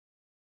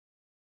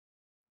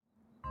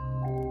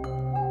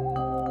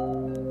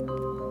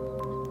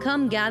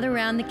Come gather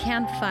round the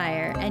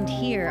campfire and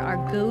hear our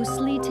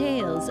ghostly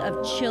tales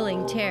of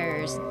chilling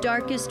terrors,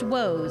 darkest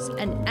woes,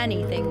 and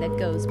anything that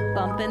goes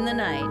bump in the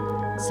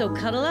night. So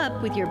cuddle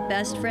up with your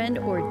best friend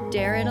or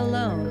dare it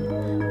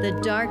alone. The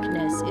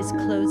darkness is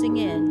closing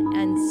in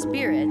and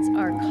spirits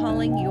are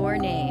calling your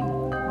name.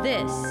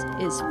 This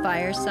is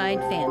Fireside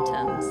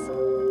Phantoms.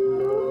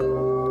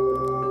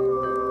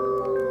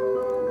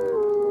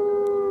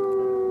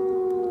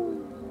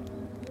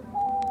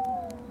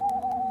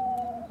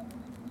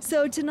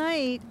 So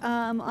tonight,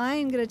 I'm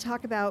going to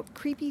talk about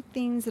creepy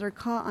things that are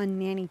caught on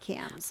nanny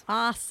cams.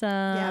 Awesome.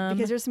 Yeah,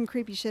 because there's some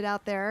creepy shit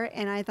out there,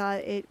 and I thought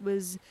it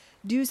was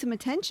due some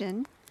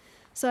attention.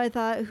 So I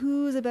thought,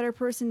 who's a better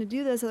person to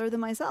do this other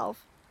than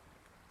myself?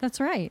 That's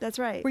right. That's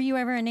right. Were you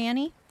ever a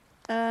nanny?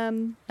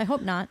 I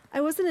hope not. I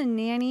wasn't a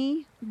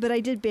nanny, but I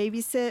did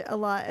babysit a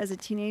lot as a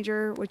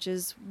teenager, which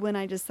is when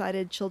I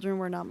decided children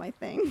were not my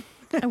thing.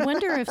 I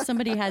wonder if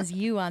somebody has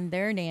you on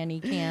their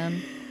nanny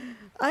cam.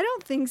 I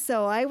don't think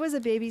so. I was a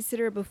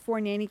babysitter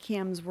before nanny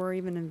cams were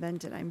even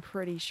invented. I'm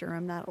pretty sure.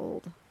 I'm that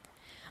old.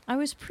 I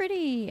was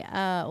pretty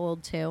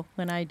old too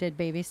when I did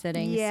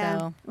babysitting. Yeah.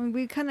 So.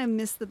 We kind of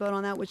missed the boat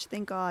on that, which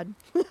thank God.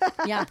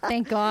 Yeah,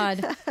 thank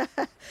God.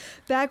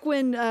 Back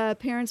when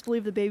parents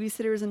believed the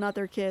babysitters and not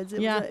their kids.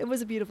 It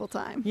was a beautiful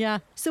time. Yeah.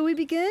 So we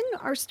begin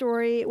our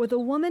story with a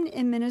woman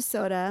in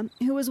Minnesota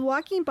who was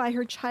walking by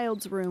her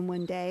child's room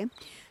one day.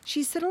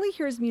 She suddenly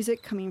hears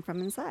music coming from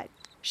inside.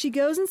 She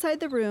goes inside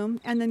the room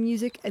and the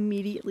music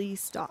immediately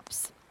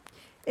stops.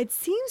 It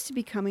seems to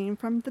be coming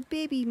from the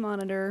baby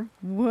monitor.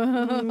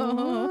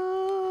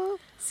 Whoa.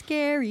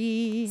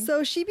 Scary.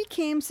 So she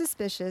became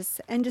suspicious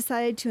and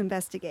decided to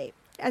investigate.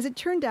 As it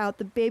turned out,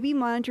 the baby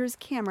monitor's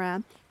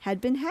camera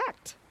had been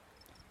hacked.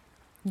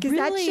 Because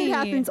that shit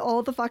happens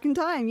all the fucking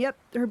time. Yep,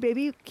 her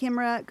baby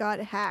camera got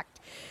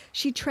hacked.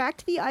 She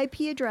tracked the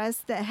IP address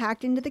that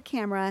hacked into the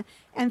camera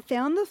and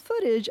found the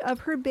footage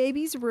of her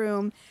baby's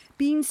room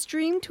being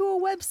streamed to a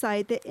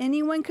website that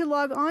anyone could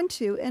log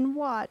onto and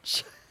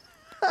watch.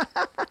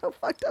 How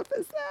fucked up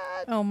is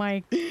that? Oh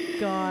my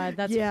God,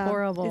 that's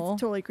horrible.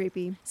 It's totally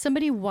creepy.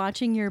 Somebody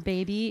watching your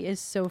baby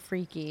is so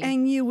freaky.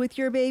 And you with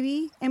your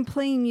baby and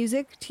playing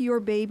music to your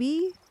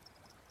baby.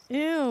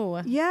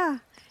 Ew. Yeah.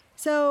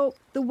 So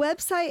the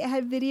website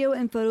had video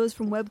and photos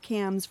from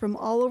webcams from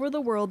all over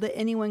the world that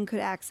anyone could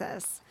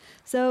access.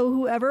 So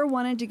whoever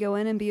wanted to go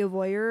in and be a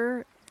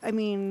voyeur, I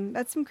mean,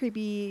 that's some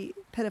creepy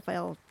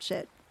pedophile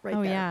shit right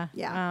there. Oh, yeah.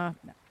 Yeah.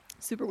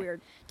 Super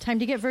weird. Time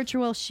to get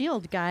Virtual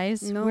Shield,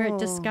 guys, No. where it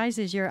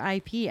disguises your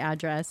IP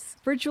address.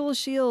 Virtual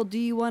Shield, do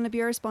you want to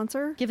be our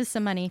sponsor? Give us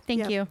some money.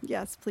 Thank you.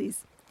 Yes,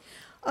 please.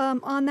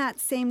 On that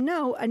same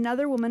note,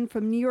 another woman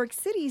from New York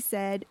City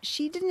said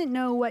she didn't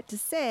know what to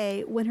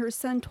say when her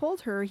son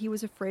told her he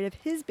was afraid of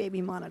his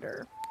baby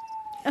monitor.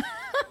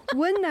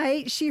 One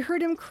night, she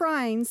heard him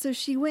crying, so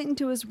she went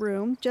into his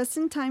room just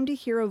in time to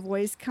hear a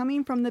voice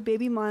coming from the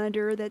baby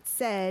monitor that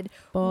said,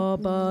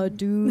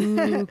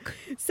 Babadook.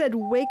 said,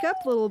 "Wake up,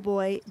 little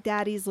boy,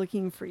 Daddy's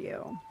looking for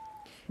you."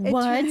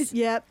 What?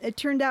 Yep. It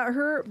turned out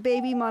her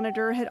baby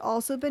monitor had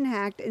also been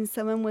hacked and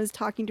someone was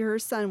talking to her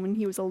son when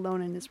he was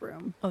alone in his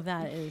room. Oh,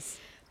 that is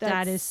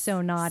That's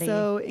so naughty.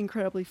 So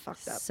incredibly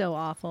fucked up. So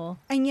awful.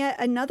 And yet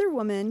another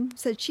woman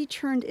said she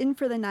turned in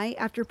for the night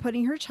after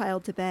putting her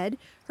child to bed.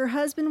 Her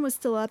husband was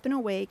still up and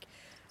awake.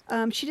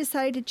 She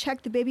decided to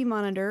check the baby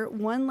monitor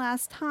one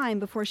last time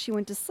before she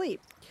went to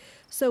sleep.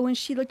 So when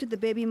she looked at the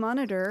baby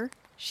monitor,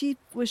 she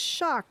was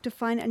shocked to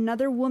find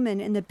another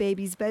woman in the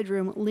baby's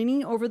bedroom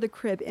leaning over the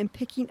crib and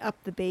picking up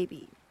the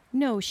baby.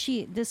 No,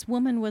 this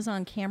woman was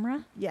on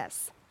camera?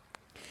 Yes.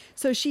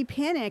 So she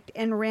panicked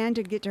and ran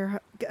to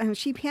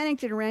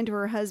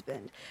her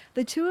husband.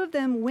 The two of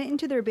them went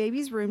into their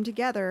baby's room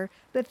together,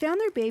 but found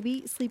their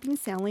baby sleeping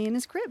soundly in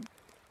his crib.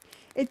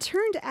 It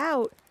turned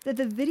out that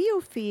the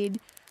video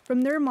feed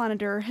from their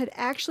monitor had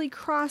actually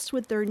crossed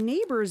with their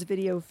neighbor's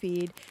video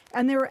feed,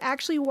 and they were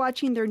actually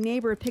watching their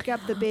neighbor pick up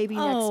the baby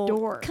next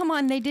door. Come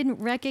on, they didn't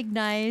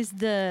recognize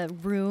the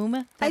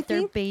room that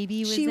their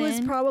baby was in? She was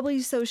probably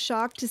so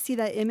shocked to see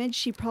that image,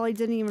 she probably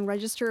didn't even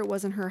register it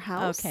wasn't her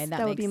house. Okay,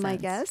 that would be my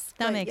guess.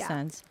 That makes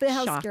sense. But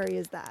how Shocked. scary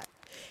is that?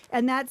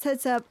 And that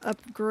sets up a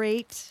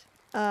great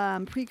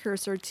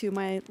precursor to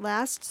my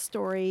last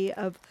story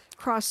of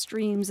cross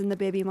streams in the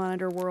baby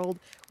monitor world,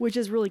 which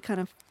is really kind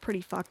of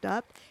pretty fucked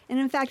up. And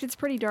in fact, it's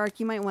pretty dark.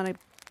 You might want to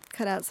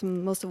cut out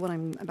most of what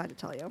I'm about to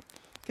tell you.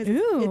 Because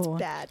it's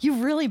bad. You're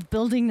really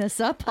building this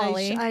up,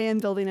 Holly. I am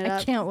building it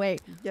up. I can't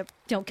wait. Yep.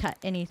 Don't cut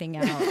anything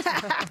out.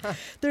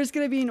 There's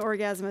going to be an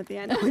orgasm at the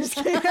end. I'm just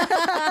kidding.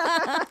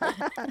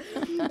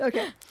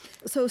 Okay.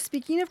 So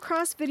speaking of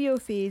cross video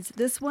feeds,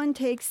 this one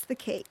takes the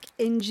cake.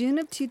 In June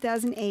of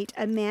 2008,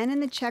 a man in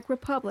the Czech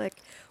Republic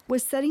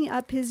was setting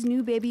up his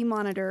new baby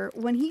monitor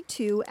when he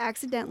too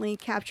accidentally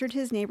captured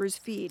his neighbor's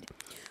feed.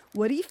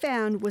 What he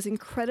found was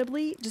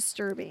incredibly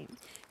disturbing.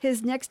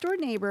 His next-door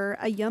neighbor,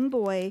 a young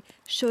boy,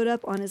 showed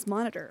up on his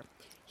monitor.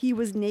 He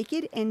was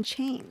naked and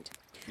chained.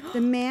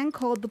 The man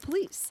called the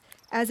police.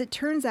 As it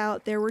turns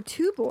out, there were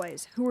 2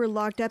 boys who were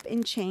locked up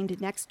and chained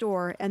next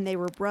door, and they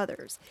were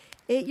brothers.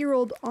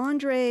 8-year-old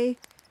Andrei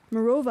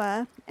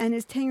Morova and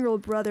his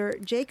 10-year-old brother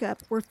Jacob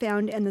were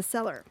found in the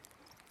cellar.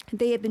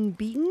 They had been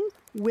beaten,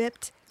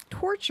 whipped,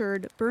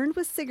 tortured, burned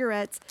with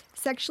cigarettes,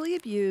 sexually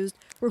abused,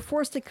 were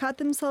forced to cut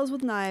themselves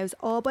with knives,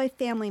 all by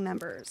family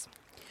members.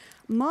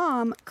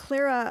 Mom,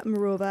 Clara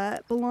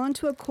Morova, belonged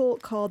to a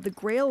cult called the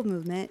Grail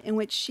Movement, in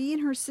which she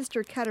and her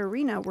sister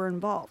Katerina were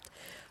involved.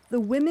 The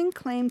women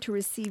claimed to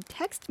receive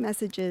text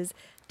messages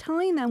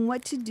telling them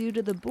what to do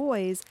to the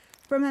boys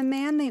from a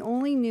man they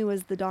only knew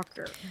as the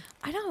doctor.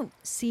 I don't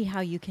see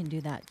how you can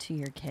do that to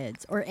your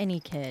kids or any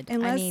kid.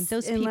 Unless, I mean,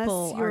 those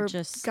people are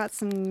just got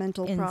some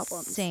mental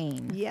problems.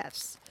 Insane.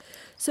 Yes.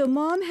 So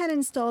Mom had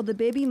installed the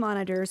baby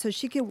monitor so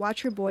she could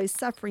watch her boys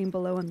suffering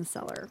below in the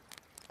cellar.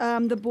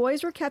 The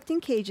boys were kept in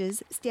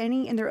cages,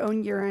 standing in their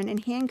own urine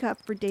and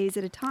handcuffed for days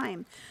at a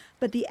time.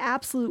 But the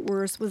absolute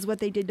worst was what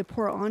they did to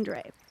poor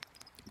Andre.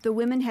 The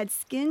women had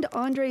skinned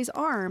Andre's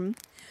arm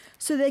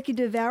so they could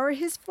devour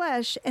his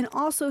flesh and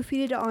also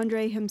feed it to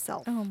Andre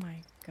himself. Oh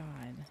my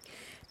God.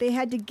 They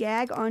had to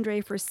gag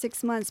Andre for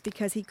 6 months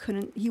because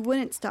he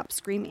wouldn't stop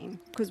screaming.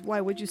 Because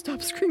why would you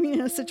stop screaming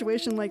in a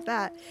situation like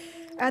that?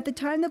 At the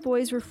time the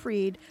boys were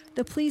freed,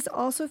 the police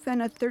also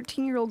found a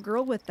 13-year-old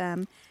girl with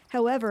them.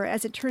 However,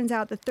 as it turns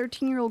out, the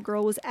 13-year-old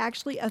girl was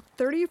actually a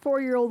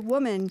 34-year-old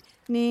woman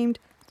named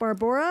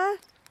Barbora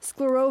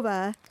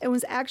Sklarova and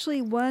was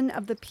actually one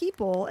of the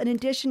people, in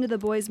addition to the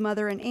boys'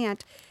 mother and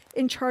aunt,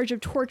 in charge of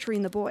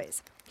torturing the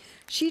boys.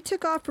 She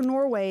took off for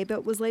Norway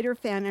but was later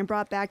found and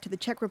brought back to the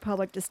Czech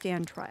Republic to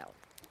stand trial.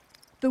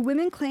 The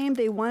women claimed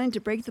they wanted to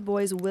break the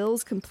boys'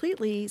 wills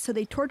completely, so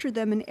they tortured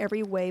them in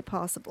every way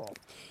possible.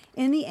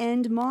 In the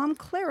end, Mom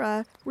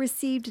Clara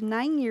received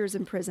 9 years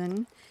in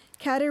prison,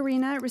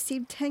 Katerina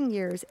received 10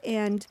 years,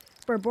 and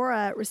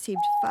Barbora received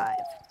 5.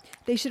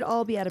 They should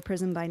all be out of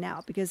prison by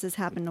now because this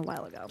happened a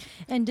while ago.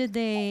 And did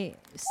they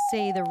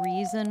say the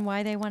reason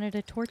why they wanted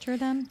to torture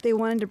them? They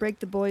wanted to break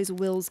the boys'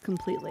 wills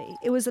completely.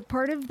 It was a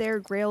part of their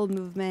Grail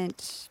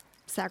movement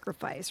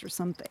sacrifice or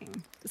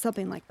something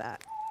like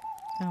that.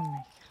 Oh my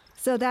God.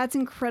 So that's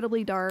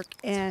incredibly dark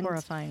and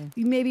horrifying.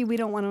 Maybe we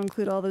don't want to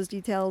include all those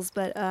details,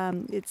 but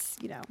it's,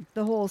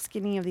 the whole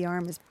skinning of the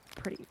arm is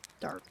pretty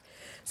dark.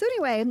 So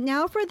anyway,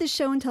 now for the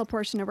show and tell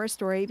portion of our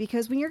story,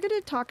 because when you're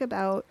going to talk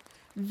about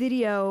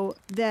video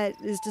that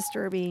is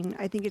disturbing,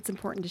 I think it's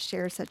important to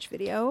share such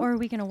video. Or are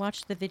we going to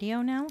watch the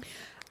video now?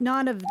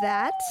 Not of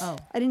that. Oh.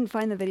 I didn't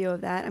find the video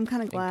of that. I'm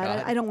kind of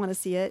glad. I don't want to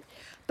see it.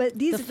 But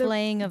the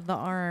flaying of the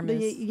arm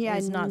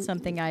is not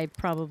something I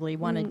probably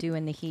want to do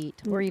in the heat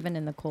or even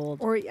in the cold.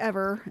 Or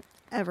ever.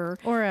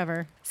 Or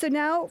ever. So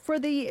now for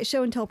the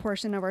show and tell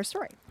portion of our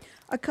story.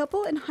 A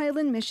couple in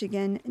Highland,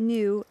 Michigan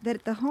knew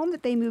that the home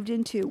that they moved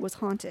into was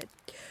haunted.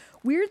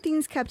 Weird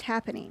things kept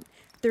happening.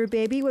 Their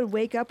baby would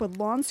wake up with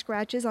long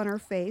scratches on her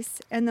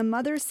face, and the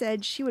mother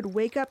said she would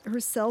wake up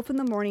herself in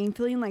the morning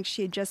feeling like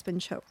she had just been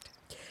choked.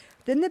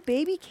 Then the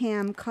baby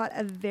cam caught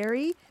a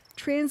very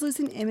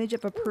translucent image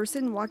of a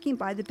person walking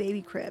by the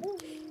baby crib.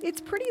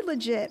 It's pretty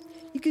legit.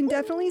 You can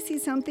definitely see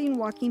something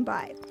walking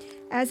by.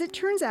 As it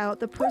turns out,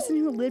 the person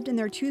who lived in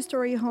their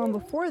 2-story home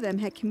before them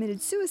had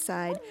committed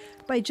suicide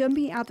by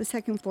jumping out the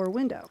second-floor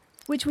window.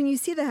 Which, when you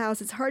see the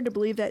house, it's hard to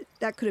believe that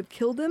could have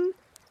killed him.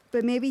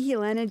 But maybe he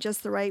landed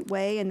just the right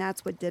way and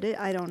that's what did it.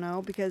 I don't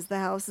know, because the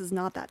house is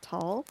not that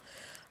tall.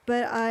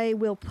 But I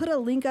will put a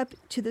link up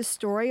to this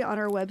story on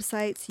our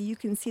website so you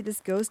can see this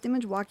ghost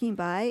image walking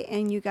by.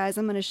 And you guys,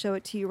 I'm going to show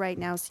it to you right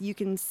now so you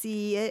can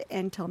see it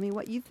and tell me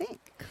what you think.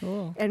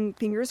 Cool. And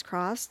fingers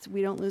crossed,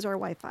 we don't lose our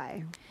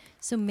Wi-Fi.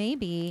 So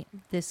maybe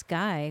this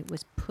guy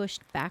was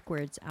pushed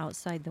backwards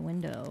outside the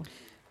window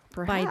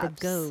by the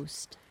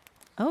ghost.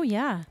 Oh,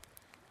 yeah.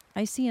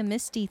 I see a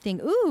misty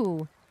thing.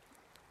 Ooh.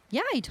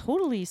 Yeah, I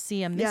totally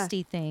see a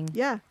misty thing.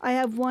 Yeah, I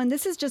have one.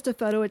 This is just a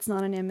photo. It's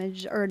not an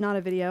image or not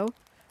a video.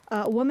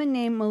 A woman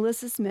named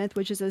Melissa Smith,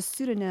 which is a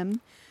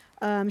pseudonym.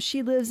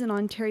 She lives in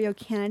Ontario,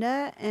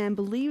 Canada, and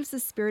believes the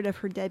spirit of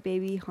her dead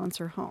baby haunts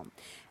her home.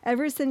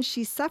 Ever since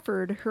she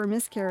suffered her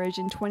miscarriage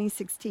in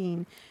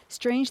 2016,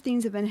 strange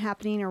things have been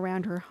happening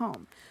around her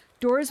home.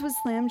 Doors would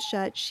slam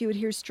shut. She would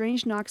hear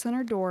strange knocks on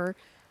her door.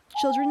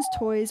 Children's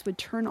toys would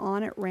turn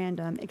on at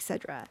random,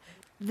 etc.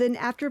 Then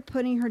after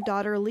putting her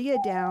daughter Leah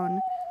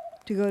down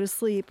to go to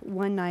sleep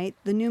one night,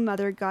 the new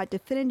mother got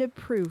definitive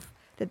proof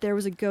that there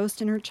was a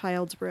ghost in her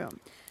child's room.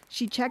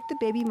 She checked the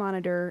baby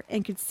monitor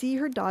and could see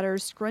her daughter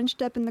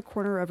scrunched up in the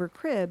corner of her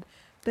crib,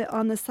 but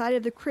on the side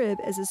of the crib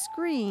is a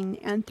screen,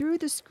 and through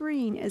the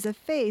screen is a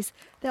face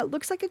that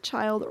looks like a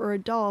child or a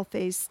doll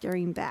face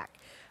staring back.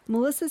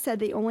 Melissa said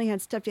they only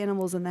had stuffed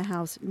animals in the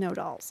house, no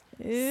dolls.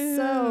 Ew.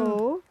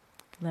 So,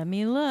 let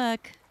me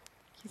look. Can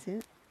you see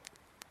it?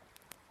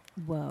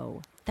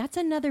 Whoa, that's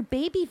another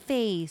baby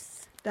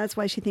face. That's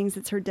why she thinks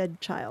it's her dead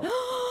child.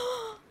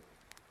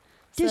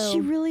 Does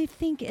she really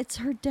think it's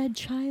her dead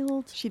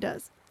child? She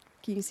does.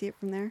 Can you see it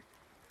from there?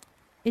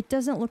 It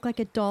doesn't look like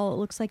a doll. It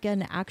looks like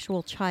an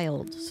actual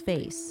child's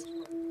face.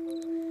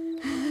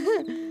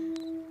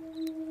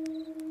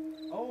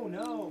 Oh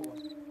no.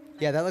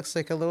 Yeah, that looks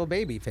like a little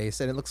baby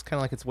face, and it looks kind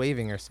of like it's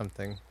waving or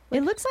something.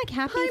 It looks like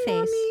Happy Hi,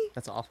 Face. Mommy.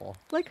 That's awful.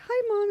 Like,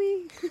 hi,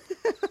 Mommy.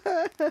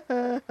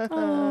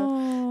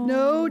 Oh.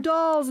 No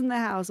dolls in the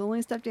house,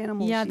 only stuffed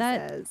animals, Yeah, she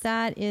says.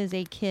 that is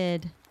a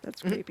kid.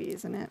 That's creepy,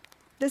 isn't it?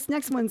 This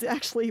next one's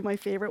actually my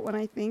favorite one,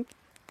 I think,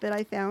 that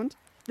I found.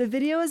 The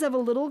video is of a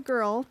little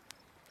girl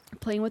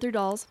playing with her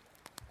dolls,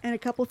 and a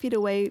couple feet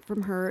away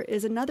from her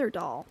is another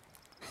doll.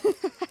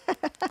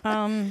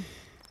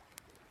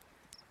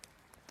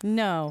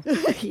 No.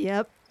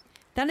 Yep.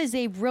 That is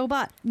a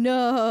robot.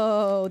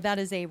 No, that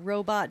is a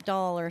robot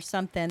doll or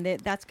something.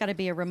 That's got to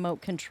be a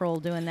remote control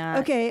doing that.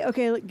 Okay,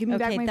 give me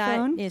back my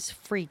phone. That is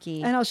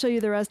freaky. And I'll show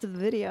you the rest of the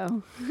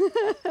video.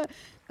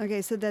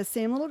 Okay, so that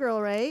same little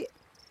girl, right?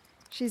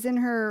 She's in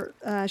her,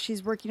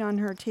 she's working on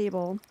her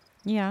table.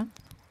 Yeah.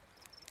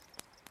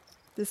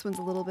 This one's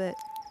a little bit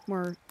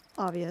more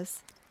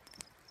obvious.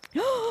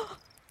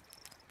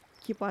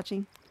 Keep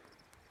watching.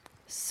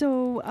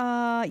 So,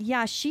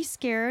 yeah, she's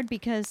scared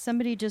because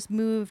somebody just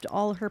moved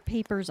all her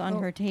papers on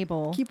her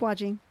table. Keep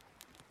watching.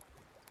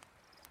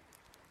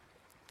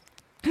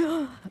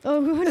 Oh,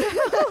 no.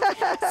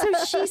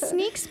 So she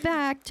sneaks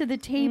back to the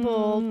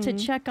table to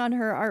check on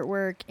her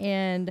artwork,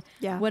 and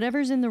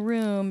whatever's in the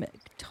room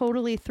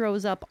totally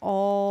throws up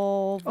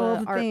all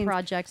the art things.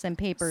 projects and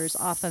papers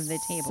off of the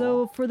table.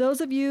 So for those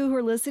of you who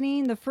are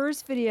listening, the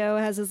first video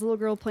has this little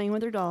girl playing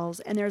with her dolls,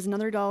 and there's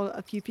another doll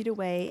a few feet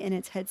away, and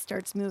its head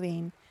starts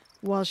moving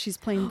while she's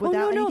playing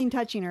without anything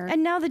touching her.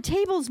 And now the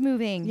table's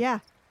moving. Yeah.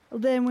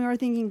 Then we were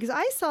thinking, because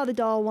I saw the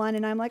doll one,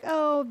 and I'm like,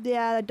 oh,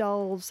 yeah, that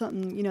doll,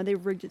 something, you know, they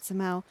rigged it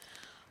somehow.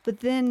 But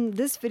then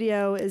this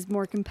video is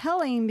more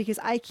compelling because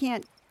I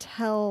can't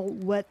tell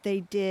what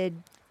they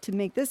did to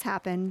make this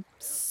happen.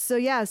 So,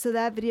 yeah, so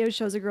that video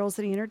shows a girl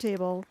sitting at her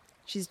table.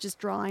 She's just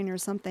drawing or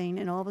something,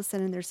 and all of a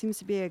sudden there seems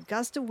to be a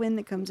gust of wind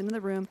that comes into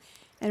the room,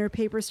 and her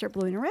papers start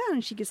blowing around,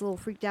 and she gets a little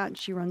freaked out, and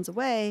she runs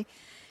away.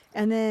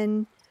 And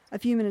then a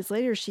few minutes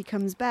later, she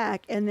comes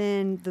back, and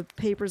then the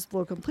papers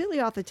blow completely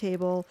off the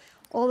table.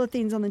 All the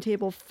things on the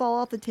table fall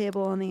off the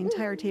table, and the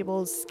entire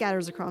table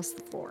scatters across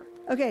the floor.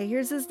 Okay,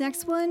 here's this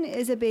next one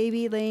is a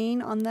baby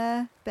laying on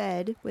the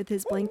bed with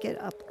his blanket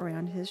up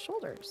around his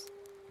shoulders.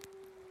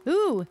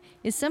 Ooh,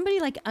 is somebody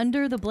like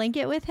under the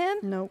blanket with him?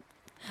 Nope.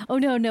 Oh,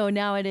 no,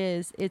 now it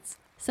is. It's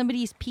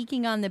somebody's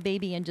peeking on the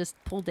baby and just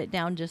pulled it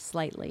down just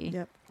slightly.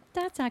 Yep.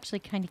 That's actually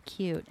kind of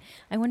cute.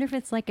 I wonder if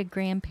it's like a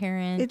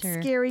grandparent. It's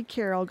scary,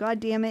 Carol. God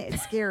damn it,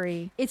 it's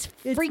scary. It's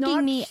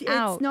freaking me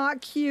out. It's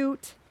not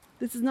cute.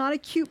 This is not a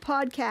cute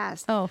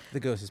podcast. Oh. The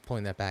ghost is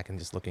pulling that back and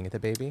just looking at the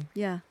baby.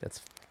 Yeah.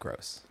 That's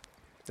gross.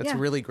 That's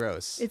really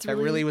gross. That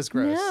really was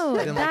gross. No,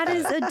 that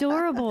is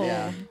adorable.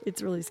 Yeah.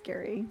 It's really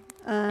scary.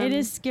 It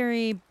is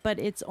scary, but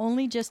it's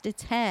only just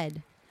its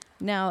head.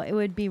 Now, it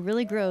would be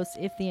really gross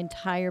if the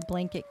entire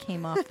blanket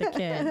came off the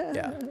kid.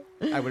 Yeah.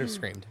 I would have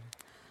screamed.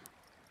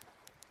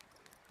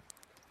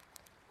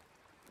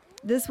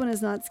 This one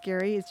is not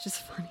scary. It's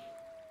just funny.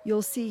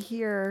 You'll see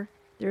here,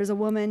 there's a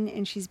woman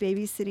and she's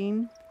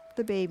babysitting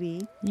the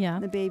baby. Yeah.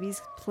 The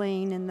baby's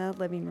playing in the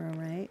living room,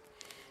 right?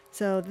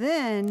 So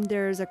then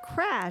there's a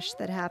crash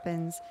that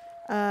happens.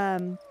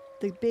 The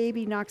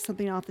baby knocks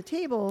something off the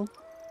table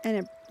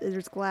and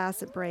there's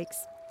glass, it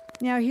breaks.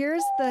 Now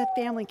here's the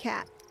family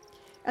cat.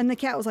 And the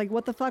cat was like,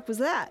 what the fuck was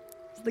that?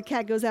 So the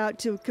cat goes out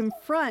to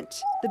confront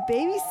the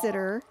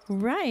babysitter.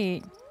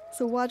 Right.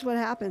 So watch what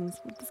happens,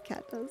 what this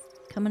cat does.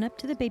 Coming up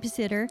to the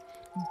babysitter,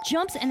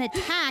 jumps and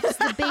attacks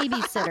the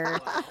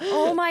babysitter.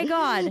 Oh my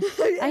God.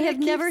 I have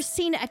never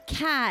seen a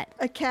cat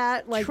like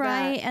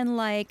try that. and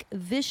like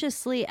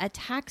viciously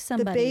attack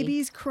somebody. The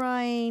baby's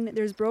crying.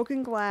 There's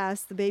broken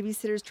glass. The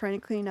babysitter's trying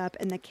to clean up,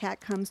 and the cat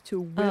comes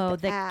to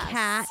whip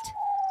ass.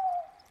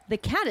 The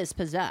cat is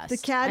possessed. The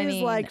cat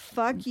is like,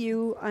 fuck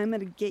you, I'm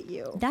going to get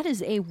you. That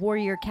is a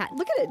warrior cat.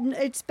 Look at it.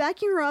 It's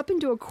backing her up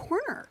into a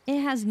corner. It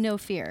has no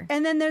fear.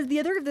 And then there's the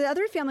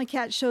other family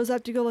cat shows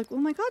up to go like, oh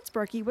my God,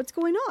 Sparky, what's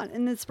going on?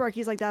 And then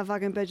Sparky's like, that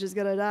fucking bitch is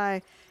going to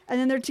die. And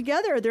then they're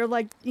together. They're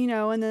like, you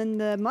know, and then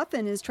the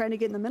muffin is trying to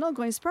get in the middle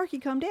going, Sparky,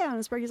 calm down.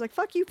 And Sparky's like,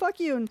 fuck you.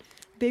 And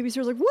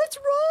babysitter's like, what's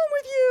wrong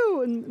with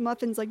you? And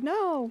Muffin's like,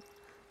 no.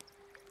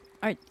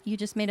 You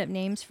just made up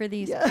names for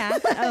these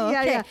cats? Oh,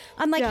 okay. Yeah.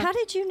 I'm like, how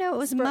did you know it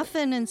was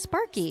Muffin and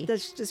Sparky?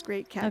 That's just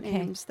great cat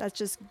names. That's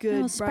just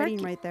good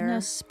writing right there. No,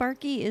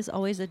 Sparky is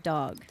always a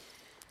dog.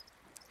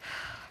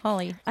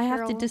 Holly, I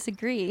have to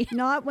disagree.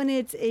 Not when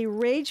it's a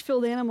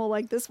rage-filled animal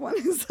like this one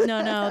is.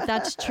 No,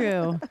 that's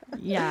true.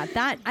 Yeah,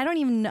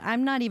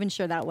 I'm not even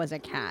sure that was a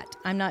cat.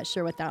 I'm not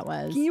sure what that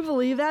was. Can you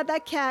believe that?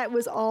 That cat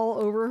was all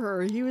over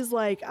her. He was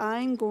like,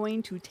 I'm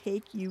going to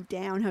take you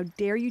down. How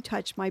dare you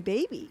touch my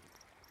baby?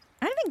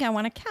 I think I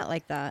want a cat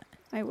like that.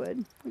 I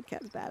would. My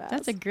cat's badass.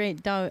 That's a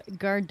great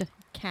guard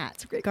cat.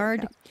 It's a great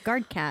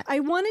guard cat. I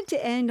wanted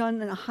to end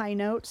on a high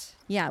note.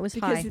 Yeah, it was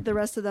because high. the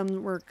rest of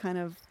them were kind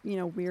of,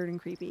 weird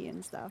and creepy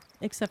and stuff.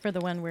 Except for the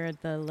one where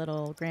the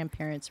little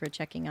grandparents were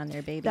checking on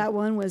their baby. That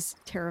one was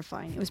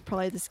terrifying. It was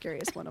probably the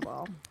scariest one of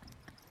all.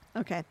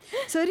 Okay.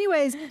 So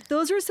anyways,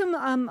 those are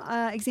some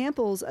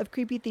examples of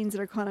creepy things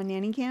that are caught on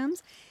nanny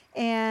cams.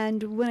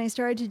 And when I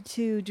started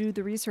to do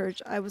the research,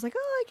 I was like,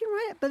 oh, I can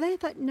write it. But then I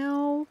thought,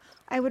 no,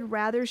 I would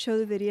rather show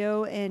the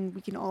video and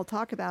we can all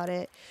talk about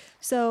it.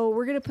 So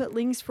we're going to put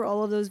links for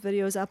all of those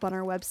videos up on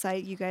our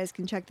website. You guys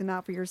can check them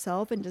out for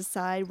yourself and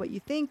decide what you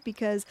think,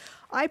 because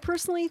I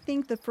personally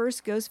think the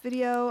first ghost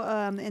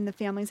video in the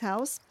family's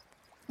house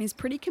is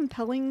pretty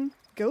compelling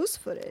ghost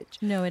footage.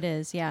 No, it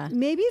is, yeah.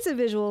 Maybe it's a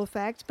visual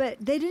effect, but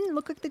they didn't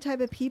look like the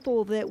type of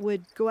people that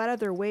would go out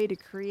of their way to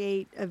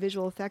create a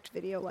visual effect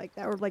video like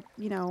that. Or like,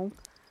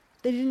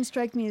 they didn't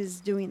strike me as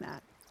doing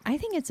that. I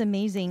think it's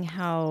amazing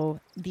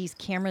how these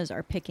cameras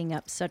are picking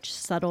up such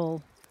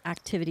subtle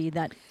activity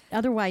that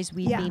otherwise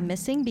we'd be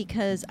missing,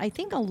 because I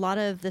think a lot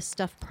of this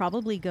stuff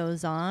probably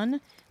goes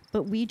on,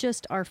 but we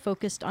just are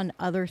focused on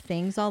other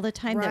things all the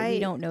time that we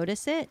don't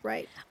notice it.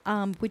 Right.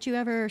 Would you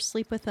ever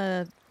sleep with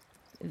a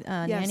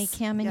nanny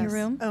cam in your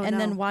room and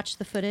then watch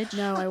the footage?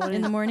 No, I wouldn't.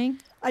 In the morning?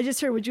 I just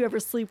heard, would you ever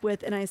sleep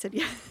with? And I said,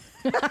 yeah.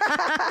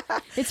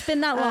 It's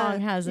been that long,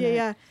 hasn't it?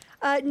 Yeah.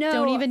 No.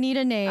 Don't even need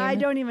a name. I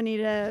don't even need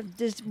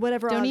just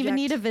whatever Don't object. even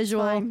need a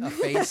visual. A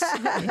face.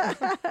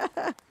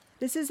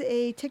 This is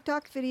a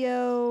TikTok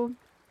video.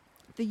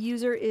 The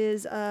user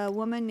is a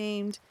woman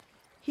named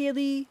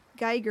Haley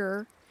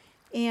Geiger.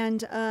 And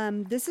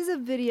this is a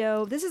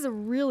video. This is a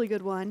really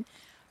good one.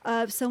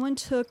 Someone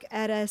took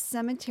at a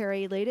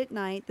cemetery late at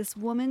night. This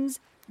woman's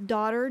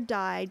daughter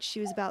died. She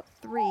was about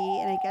 3,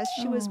 and I guess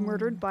she was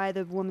murdered by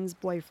the woman's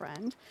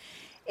boyfriend.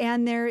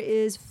 And there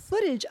is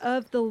footage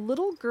of the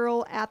little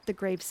girl at the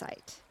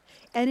gravesite.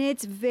 And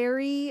it's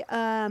very,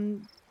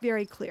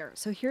 very clear.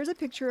 So here's a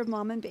picture of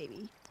mom and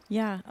baby.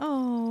 Yeah.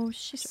 Oh,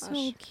 she's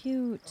so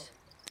cute.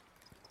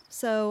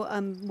 So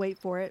wait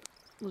for it.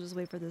 We'll just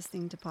wait for this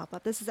thing to pop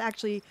up. This is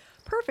actually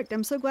perfect.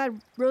 I'm so glad.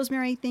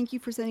 Rosemary, thank you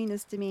for sending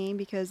this to me,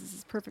 because this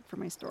is perfect for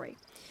my story.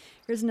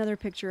 Here's another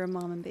picture of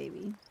mom and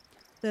baby.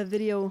 The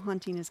video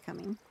hunting is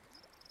coming.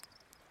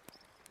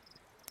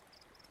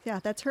 Yeah,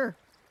 that's her.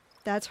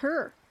 That's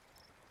her.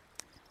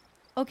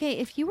 Okay,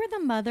 if you were the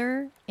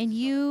mother and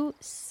you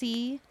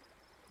see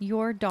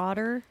your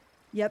daughter,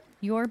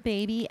 your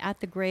baby at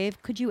the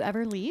grave, could you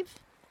ever leave?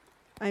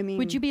 I mean,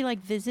 would you be like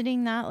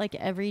visiting that like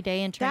every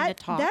day and trying to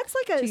talk that's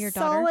like to a your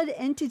daughter? solid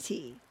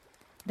entity.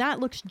 That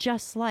looks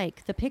just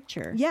like the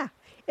picture. Yeah,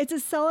 it's a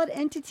solid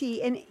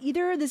entity, and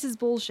either this is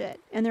bullshit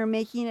and they're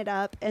making it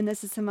up and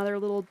this is some other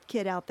little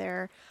kid out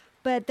there,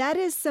 but that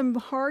is some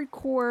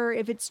hardcore,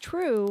 if it's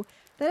true,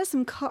 that is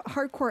some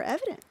hardcore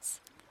evidence.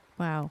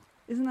 Wow.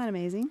 Isn't that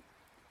amazing?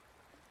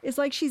 It's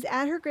like she's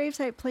at her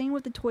gravesite playing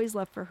with the toys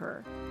left for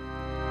her.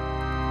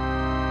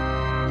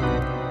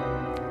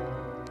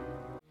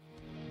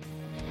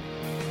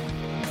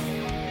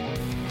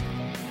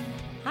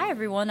 Hi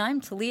everyone, I'm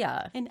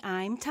Talia. And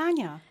I'm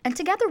Tanya. And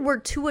together we're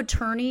 2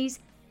 attorneys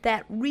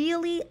that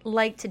really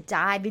like to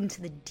dive into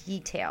the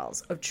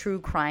details of true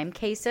crime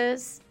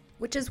cases,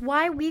 which is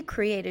why we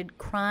created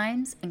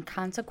Crimes and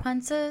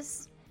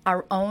Consequences,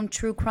 our own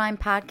true crime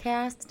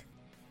podcast.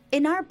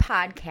 In our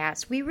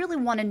podcast, we really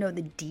want to know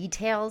the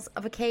details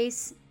of a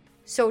case,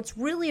 so it's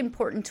really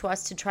important to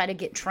us to try to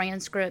get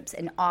transcripts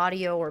and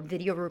audio or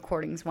video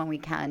recordings when we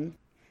can.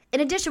 In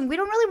addition, we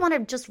don't really want to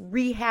just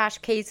rehash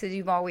cases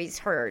you've always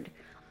heard.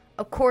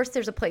 Of course,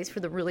 there's a place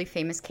for the really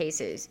famous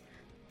cases,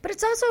 but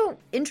it's also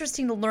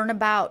interesting to learn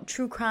about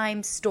true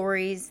crime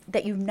stories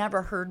that you've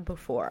never heard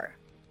before.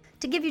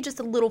 To give you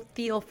just a little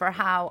feel for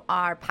how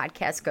our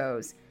podcast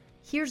goes,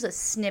 here's a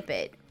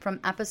snippet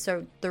from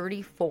episode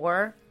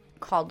 34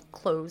 called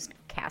Closed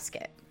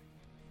Casket.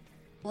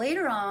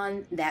 Later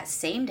on that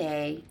same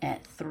day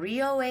at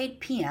 3:08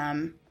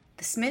 p.m.,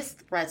 the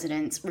Smith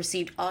residence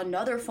received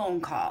another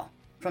phone call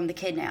from the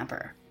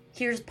kidnapper.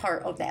 Here's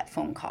part of that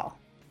phone call.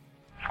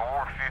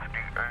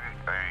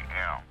 4:58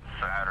 a.m.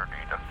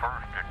 Saturday the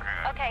 1st of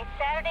June. Okay,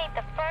 Saturday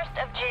the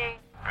 1st of June.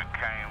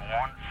 Became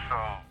one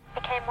soul.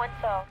 Became one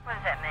soul. What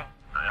does that mean?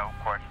 No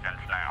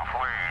questions now.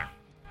 Please.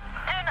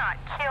 Do not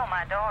kill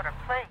my daughter,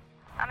 please.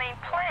 I mean,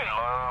 please.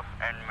 Love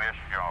and miss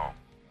y'all.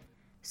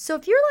 So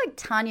if you're like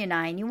Tanya and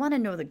I and you want to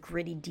know the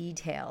gritty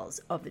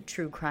details of the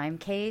true crime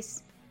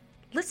case,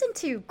 listen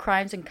to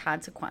Crimes and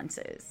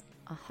Consequences,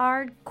 a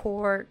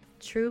hardcore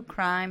true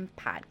crime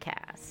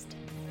podcast.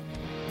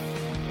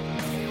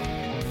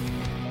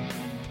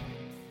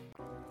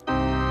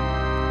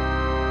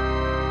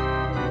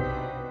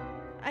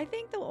 I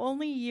think the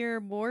only year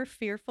more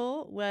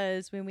fearful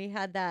was when we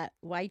had that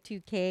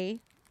Y2K.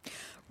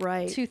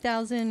 Right.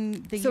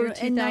 2000, the So year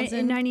 2000.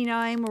 in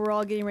 99, we're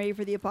all getting ready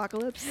for the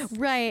apocalypse.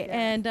 Right.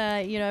 And,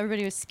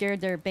 everybody was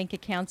scared their bank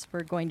accounts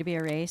were going to be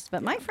erased.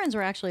 But my friends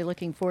were actually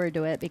looking forward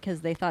to it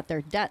because they thought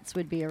their debts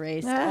would be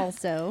erased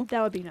also.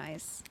 That would be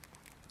nice.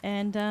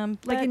 And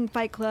like in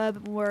Fight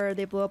Club, where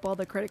they blow up all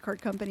the credit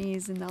card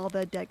companies and all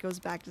the debt goes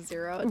back to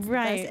zero. It's the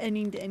best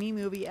ending to any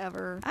movie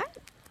ever.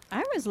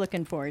 I was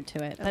looking forward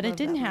to it, but love it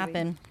didn't that movie.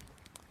 happen.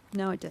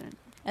 No, it didn't.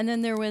 And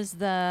then there was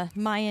the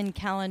Mayan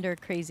calendar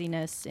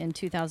craziness in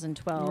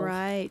 2012.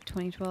 Right,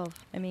 2012.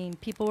 I mean,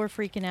 people were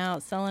freaking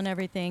out, selling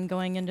everything,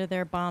 going into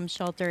their bomb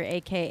shelter,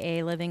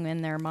 a.k.a. living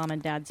in their mom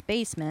and dad's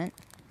basement.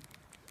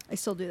 I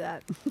still do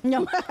that.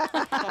 No.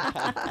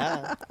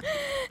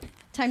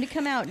 Time to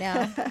come out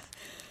now.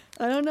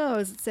 I don't know.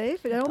 Is it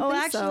safe? I don't think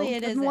actually, so. it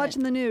I've been isn't.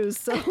 watching the news,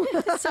 so.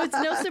 So it's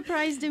no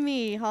surprise to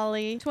me,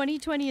 Holly.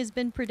 2020 has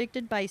been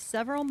predicted by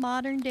several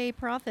modern-day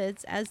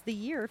prophets as the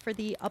year for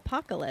the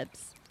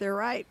apocalypse. They're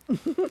right.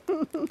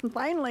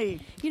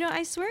 Finally. You know,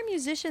 I swear,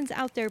 musicians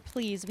out there,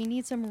 please, we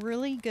need some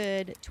really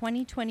good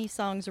 2020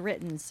 songs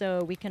written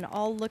so we can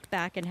all look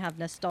back and have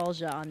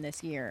nostalgia on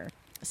this year.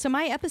 So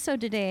my episode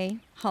today,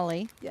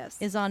 Holly, Yes.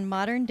 is on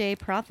modern-day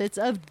prophets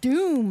of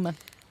doom.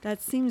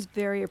 That seems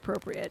very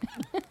appropriate.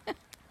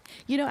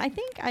 You know, I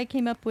think I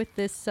came up with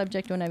this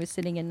subject when I was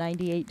sitting in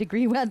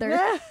 98-degree weather.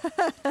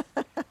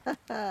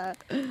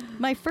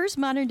 My first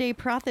modern-day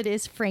prophet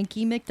is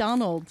Frankie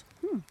McDonald.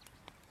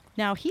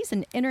 Now, he's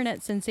an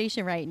internet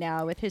sensation right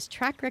now with his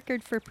track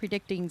record for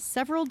predicting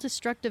several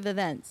destructive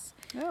events.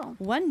 Oh.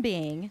 One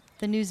being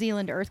the New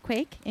Zealand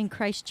earthquake in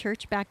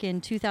Christchurch back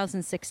in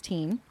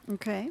 2016.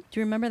 Okay. Do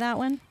you remember that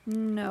one?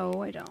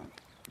 No, I don't.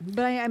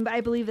 But I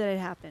believe that it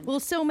happened. Well,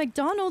 so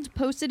McDonald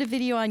posted a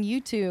video on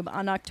YouTube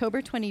on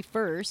October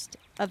 21st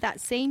of that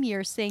same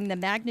year saying the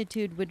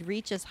magnitude would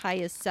reach as high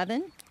as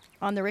 7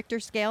 on the Richter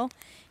scale.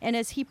 And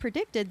as he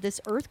predicted, this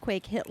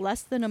earthquake hit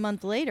less than a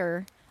month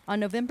later on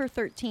November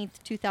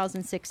 13th,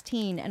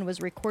 2016, and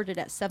was recorded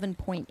at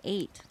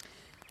 7.8.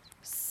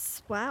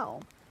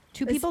 Wow.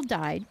 Two people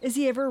died. Is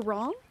he ever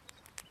wrong?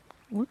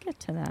 We'll get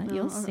to that. Oh,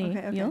 You'll see.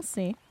 okay. You'll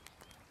see.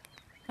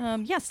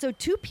 So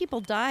 2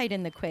 people died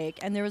in the quake,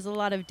 and there was a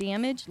lot of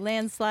damage,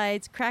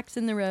 landslides, cracks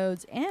in the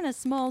roads, and a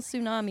small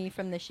tsunami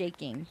from the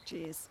shaking.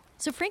 Jeez.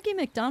 So Frankie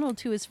McDonald,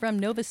 who is from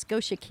Nova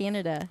Scotia,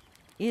 Canada,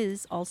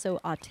 is also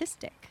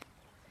autistic.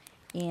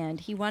 And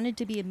he wanted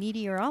to be a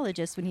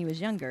meteorologist when he was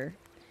younger.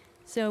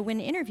 So when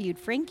interviewed,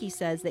 Frankie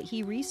says that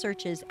he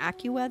researches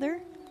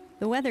AccuWeather,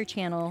 the Weather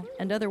Channel,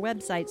 and other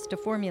websites to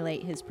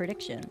formulate his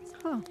predictions.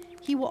 Huh.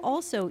 He will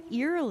also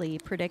eerily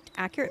predict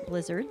accurate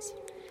blizzards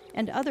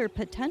and other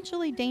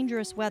potentially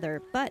dangerous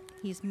weather, but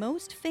he's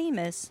most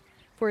famous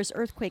for his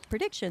earthquake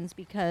predictions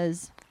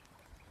because,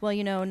 well,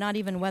 you know, not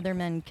even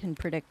weathermen can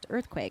predict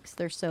earthquakes.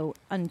 They're so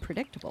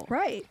unpredictable.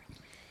 Right.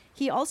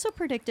 He also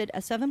predicted a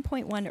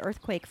 7.1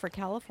 earthquake for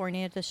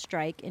California to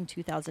strike in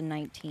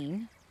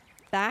 2019,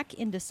 back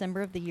in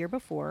December of the year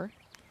before,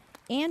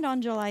 and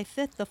on July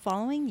 5th the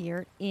following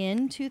year,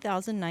 in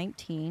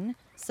 2019,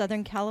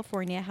 Southern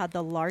California had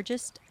the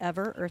largest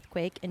ever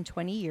earthquake in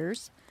 20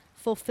 years,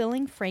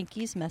 fulfilling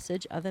Frankie's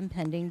message of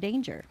impending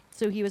danger.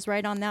 So he was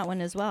right on that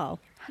one as well.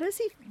 How does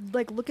he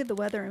look at the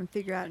weather and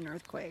figure out an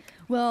earthquake?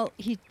 Well,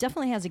 he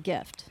definitely has a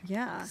gift.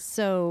 Yeah.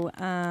 So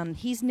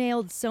he's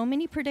nailed so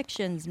many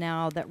predictions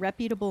now that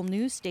reputable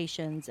news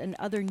stations and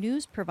other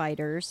news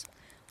providers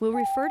will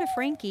refer to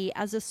Frankie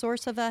as a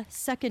source of a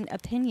second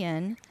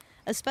opinion,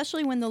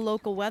 especially when the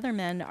local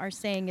weathermen are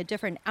saying a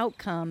different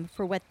outcome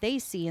for what they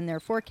see in their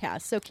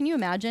forecast. So can you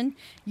imagine?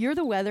 You're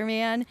the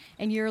weatherman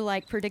and you're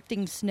like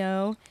predicting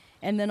snow,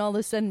 and then all of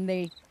a sudden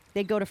they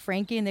go to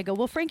Frankie and they go,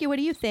 "Well, Frankie, what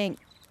do you think?"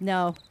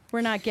 "No, we're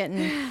not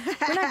getting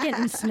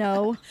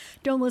snow.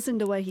 Don't listen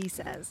to what he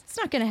says. It's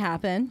not going to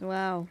happen."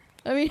 Wow.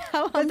 I mean,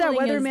 how But that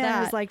humbling is weatherman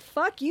that? was like,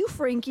 "Fuck you,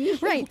 Frankie."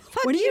 Right.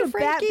 Fuck When you, you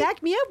Frankie.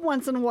 back me up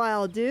once in a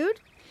while, dude.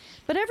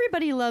 But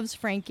everybody loves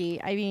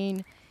Frankie. I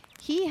mean,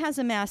 he has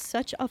amassed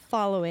such a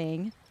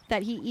following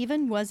that he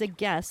even was a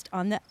guest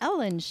on the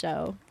Ellen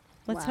show.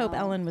 Let's hope Wow.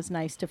 Ellen was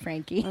nice to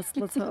Frankie.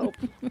 Let's hope.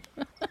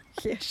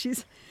 Yeah,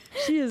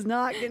 she is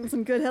not getting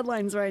some good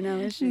headlines right now,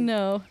 is she?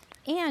 No.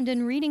 And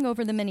in reading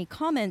over the many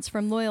comments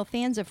from loyal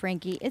fans of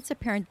Frankie, it's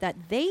apparent that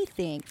they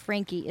think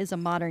Frankie is a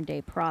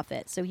modern-day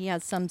prophet. So he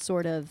has some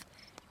sort of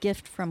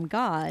gift from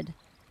God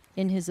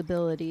in his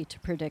ability to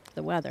predict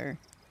the weather.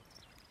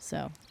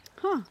 So,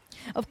 Huh.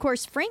 of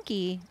course,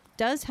 Frankie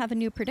does have a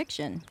new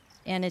prediction,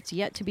 and it's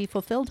yet to be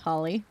fulfilled,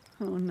 Holly.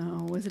 Oh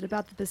no, was it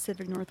about the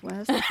Pacific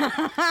Northwest?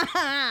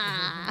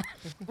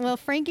 Well,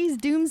 Frankie's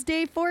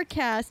doomsday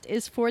forecast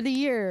is for the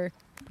year,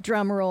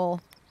 drumroll,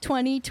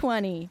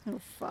 2020. Oh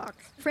fuck.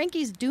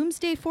 Frankie's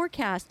doomsday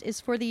forecast is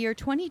for the year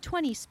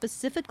 2020,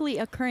 specifically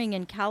occurring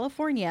in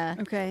California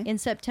Okay. in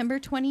September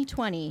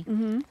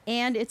 2020.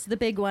 And it's the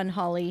big one,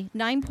 Holly,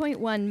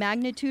 9.1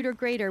 magnitude or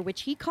greater,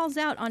 which he calls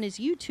out on his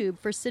YouTube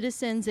for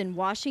citizens in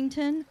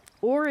Washington,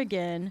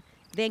 Oregon,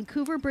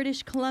 Vancouver,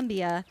 British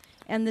Columbia,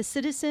 and the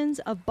citizens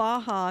of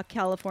Baja,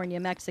 California,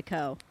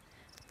 Mexico.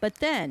 But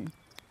then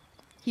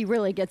he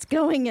really gets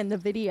going in the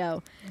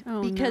video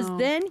Oh, because no.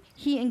 then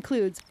he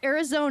includes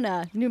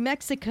Arizona, New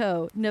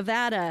Mexico,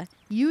 Nevada,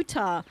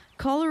 Utah,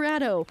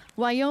 Colorado,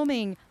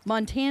 Wyoming,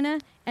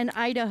 Montana, and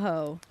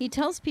Idaho. He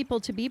tells people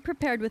to be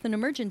prepared with an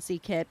emergency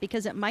kit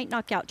because it might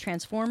knock out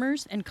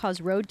transformers and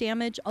cause road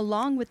damage,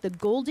 along with the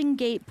Golden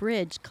Gate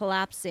Bridge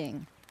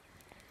collapsing.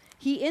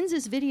 He ends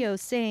his video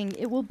saying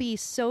it will be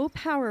so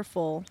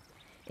powerful,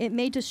 it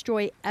may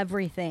destroy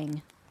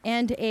everything.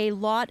 and a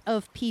lot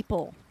of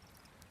people.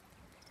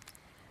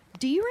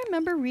 Do you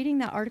remember reading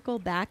that article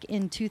back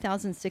in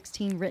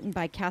 2016 written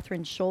by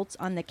Catherine Schultz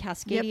on the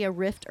Cascadia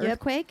Rift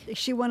earthquake?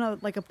 She won a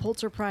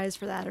Pulitzer Prize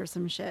for that or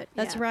some shit.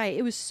 That's right.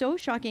 It was so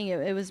shocking.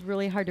 It was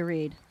really hard to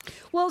read.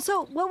 Well,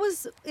 so what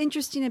was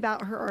interesting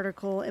about her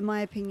article, in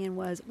my opinion,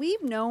 was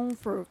we've known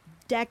for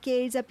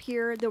decades up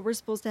here that we're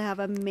supposed to have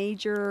a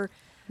major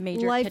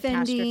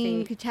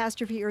life-ending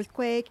catastrophe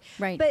earthquake.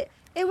 Right. But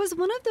it was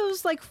one of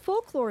those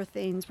folklore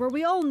things where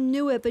we all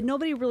knew it, but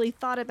nobody really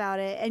thought about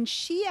it. And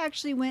she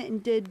actually went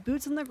and did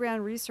boots on the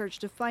ground research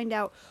to find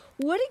out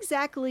what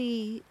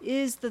exactly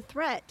is the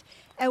threat.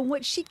 And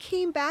what she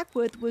came back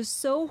with was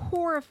so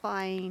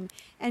horrifying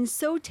and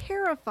so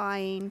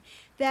terrifying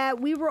that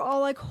we were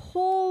all like,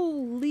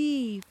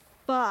 holy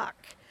fuck.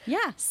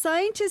 Yeah.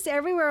 Scientists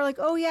everywhere are like,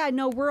 oh yeah,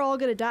 no, we're all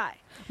going to die.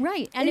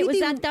 Right. And it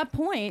was at that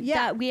point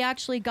that we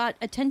actually got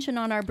attention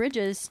on our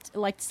bridges,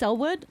 like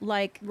Selwood.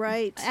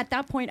 Right. At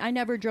that point, I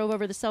never drove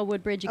over the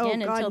Selwood Bridge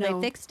again until they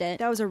fixed it.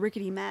 That was a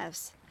rickety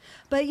mess.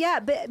 But yeah,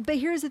 but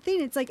here's the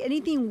thing. It's like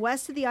anything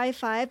west of the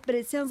I-5, but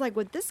it sounds like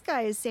what this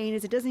guy is saying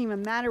is it doesn't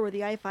even matter where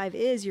the I-5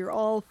 is. You're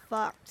all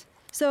fucked.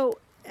 So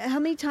how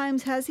many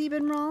times has he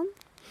been wrong?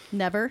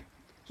 Never.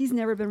 He's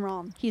never been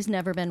wrong. He's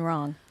never been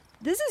wrong.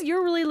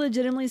 You're really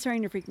legitimately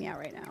starting to freak me out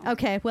right now.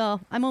 Okay,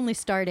 well, I'm only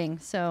starting,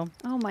 so.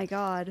 Oh my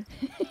God.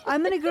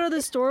 I'm going to go to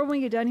the store when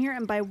we get done here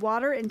and buy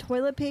water and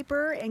toilet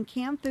paper and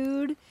canned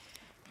food.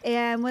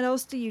 And what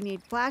else do you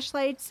need?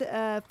 Flashlights,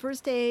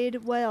 first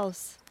aid, what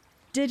else?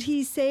 Did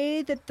he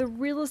say that the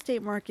real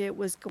estate market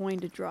was going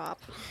to drop?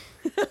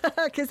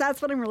 Because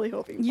that's what I'm really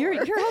hoping for.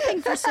 You're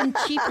hoping for some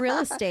cheap real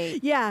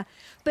estate. Yeah.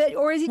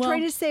 Or is he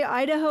trying to say,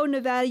 Idaho,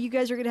 Nevada, you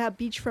guys are going to have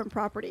beachfront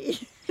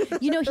property?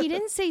 He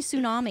didn't say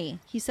tsunami.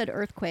 He said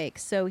earthquake.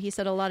 So he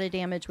said a lot of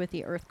damage with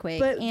the earthquake.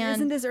 But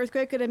isn't this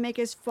earthquake going to make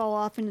us fall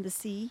off into the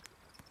sea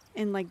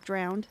and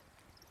drowned?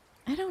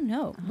 I don't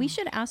know. We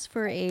should ask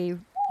for a,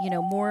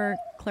 more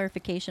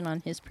clarification on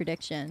his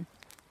prediction.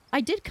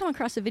 I did come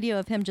across a video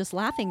of him just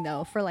laughing,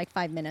 though, for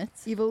 5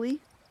 minutes. Evilly?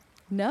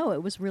 No,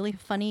 it was really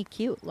funny,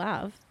 cute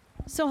laugh.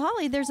 So,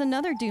 Holly, there's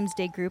another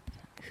doomsday group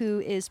who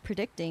is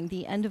predicting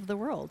the end of the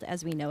world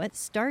as we know it,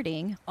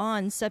 starting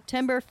on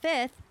September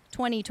 5th,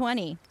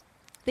 2020.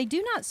 They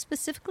do not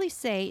specifically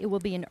say it will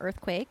be an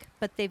earthquake,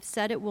 but they've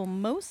said it will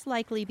most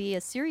likely be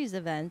a series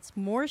of events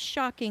more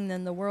shocking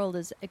than the world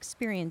has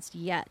experienced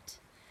yet.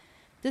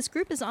 This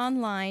group is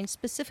online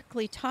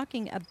specifically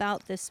talking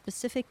about this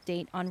specific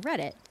date on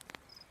Reddit.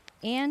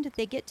 And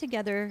they get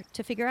together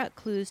to figure out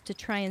clues to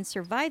try and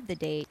survive the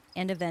date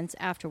and events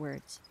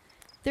afterwards.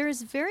 There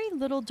is very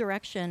little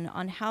direction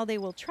on how they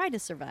will try to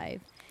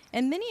survive,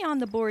 and many on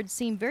the board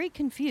seem very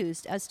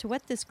confused as to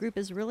what this group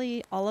is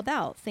really all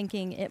about,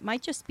 thinking it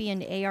might just be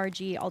an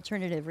ARG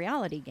alternative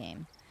reality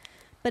game.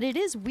 But it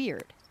is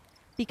weird,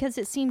 because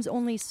it seems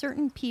only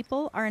certain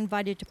people are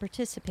invited to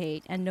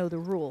participate and know the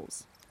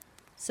rules.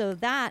 So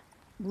that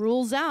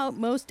rules out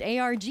most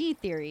ARG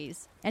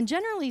theories. And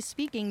generally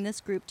speaking, this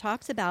group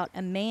talks about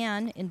a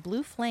man in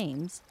blue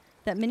flames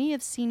that many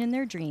have seen in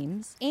their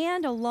dreams,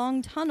 and a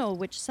long tunnel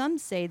which some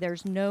say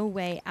there's no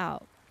way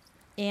out.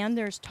 And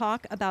there's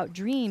talk about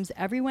dreams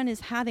everyone is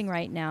having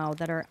right now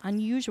that are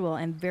unusual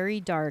and very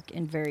dark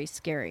and very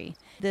scary.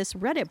 This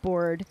Reddit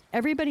board,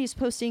 everybody's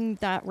posting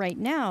that right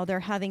now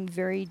they're having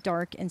very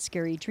dark and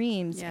scary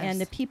dreams. Yes.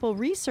 And the people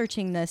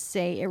researching this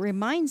say it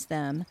reminds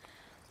them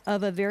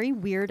of a very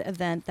weird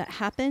event that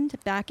happened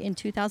back in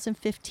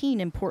 2015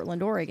 in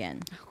Portland,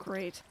 Oregon. Oh,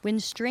 great. When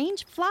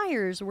strange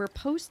flyers were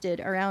posted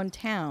around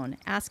town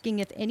asking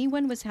if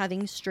anyone was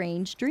having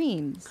strange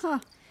dreams. Huh.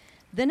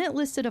 Then it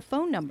listed a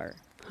phone number,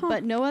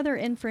 but no other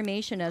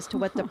information as to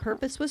what the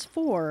purpose was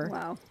for.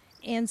 Wow.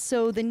 And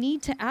so the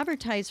need to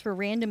advertise for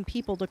random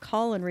people to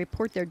call and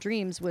report their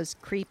dreams was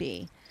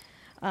creepy.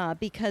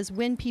 Because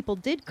when people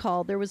did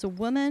call, there was a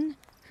woman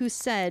who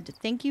said,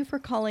 "Thank you for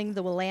calling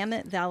the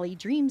Willamette Valley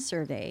Dream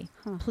Survey.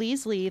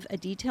 Please leave a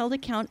detailed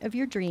account of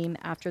your dream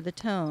after the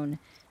tone.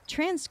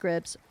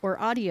 Transcripts or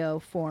audio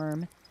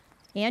form,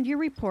 and your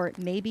report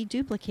may be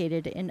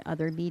duplicated in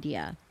other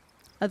media."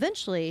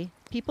 Eventually,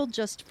 people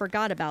just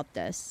forgot about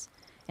this,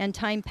 and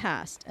time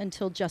passed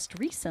until just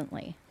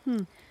recently,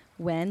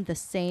 when the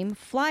same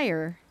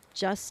flyer,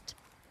 just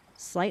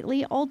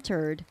slightly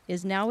altered,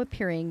 is now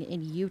appearing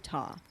in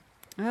Utah.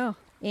 Oh.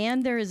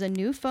 And there is a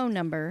new phone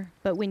number,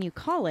 but when you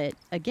call it,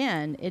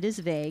 again, it is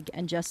vague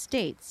and just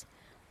states,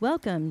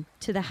 "Welcome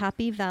to the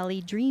Happy Valley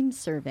Dream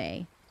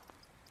Survey,"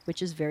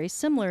 which is very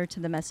similar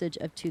to the message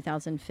of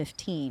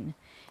 2015.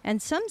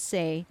 And some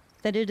say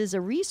that it is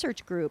a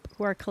research group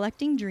who are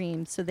collecting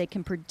dreams so they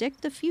can predict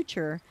the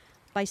future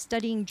by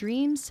studying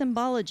dream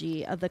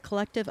symbology of the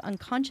collective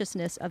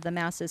unconsciousness of the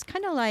masses,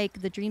 kind of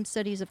like the dream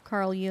studies of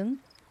Carl Jung.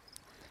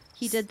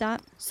 He did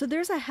that. So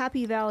there's a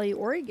Happy Valley,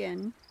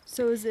 Oregon.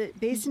 So is it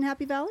based in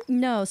Happy Valley?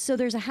 No, so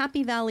there's a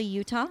Happy Valley,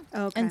 Utah.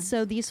 Okay. And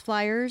so these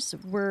flyers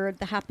were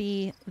the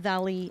Happy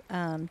Valley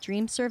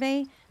Dream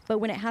Survey. But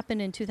when it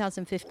happened in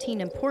 2015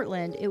 in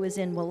Portland, it was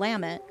in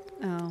Willamette.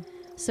 Oh.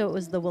 So it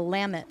was the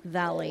Willamette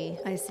Valley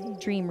I see.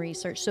 Dream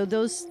Research. So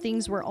those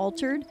things were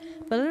altered.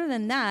 But other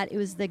than that, it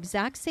was the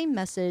exact same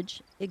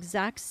message,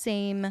 exact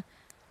same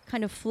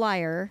kind of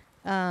flyer,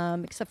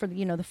 except for,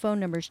 the phone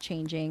numbers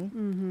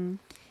changing.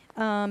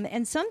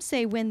 And some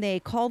say when they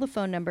call the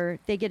phone number,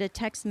 they get a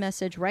text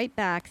message right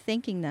back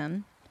thanking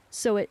them.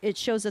 So it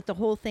shows that the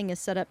whole thing is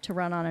set up to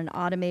run on an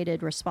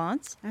automated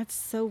response. That's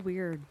so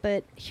weird.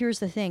 But here's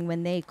the thing.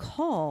 When they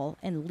call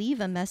and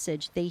leave a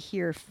message, they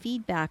hear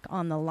feedback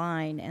on the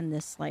line and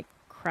this like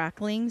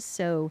crackling.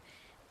 So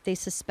they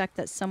suspect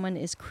that someone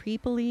is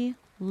creepily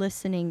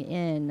listening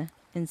in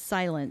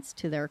silence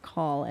to their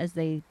call as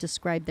they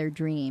describe their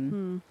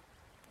dream.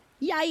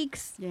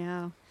 Yikes.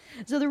 Yeah.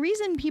 So the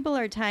reason people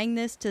are tying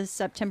this to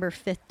September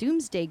 5th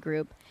Doomsday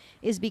Group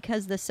is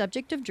because the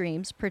subject of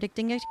dreams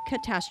predicting a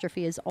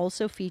catastrophe is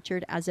also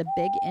featured as a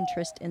big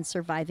interest in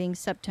surviving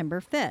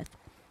September 5th.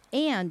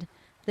 And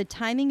the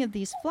timing of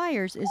these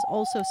flyers is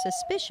also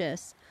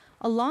suspicious,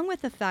 along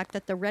with the fact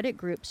that the Reddit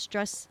group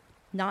stress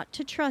not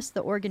to trust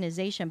the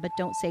organization, but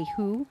don't say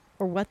who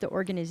or what the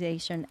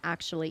organization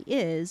actually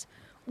is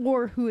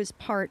or who is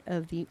part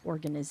of the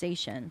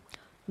organization.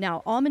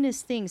 Now,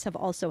 ominous things have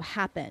also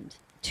happened.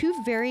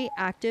 2 very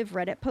active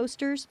Reddit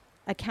posters,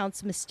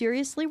 accounts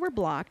mysteriously were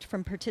blocked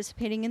from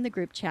participating in the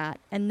group chat,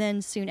 and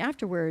then soon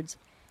afterwards,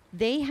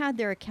 they had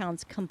their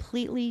accounts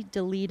completely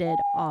deleted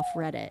off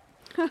Reddit.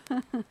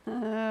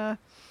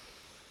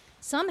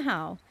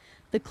 Somehow,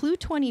 the Clue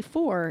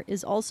 24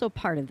 is also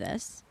part of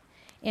this,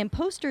 and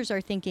posters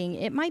are thinking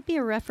it might be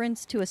a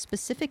reference to a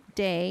specific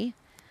day,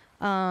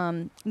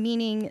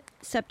 meaning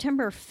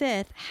September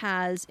 5th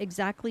has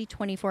exactly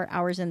 24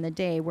 hours in the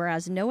day,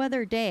 whereas no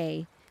other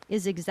day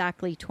is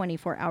exactly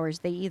 24 hours.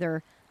 They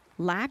either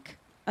lack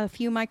a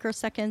few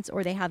microseconds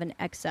or they have an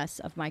excess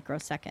of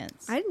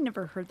microseconds. I'd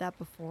never heard that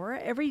before.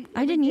 Every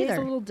I didn't day either. is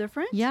a little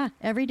different. Yeah,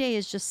 every day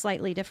is just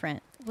slightly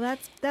different. Well,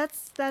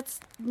 that's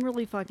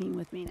really fucking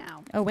with me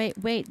now. Oh, wait,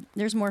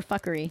 there's more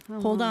fuckery.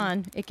 Hold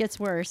on, it gets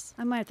worse.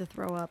 I might have to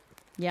throw up.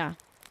 Yeah.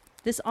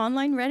 This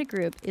online Reddit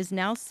group is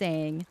now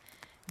saying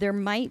there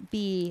might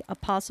be a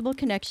possible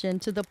connection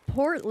to the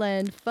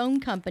Portland phone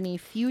company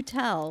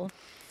Futel,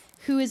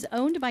 who is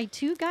owned by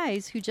 2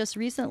 guys who just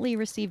recently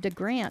received a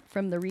grant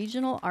from the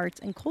Regional Arts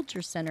and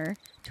Culture Center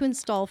to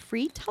install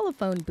free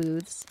telephone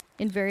booths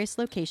in various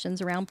locations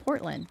around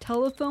Portland.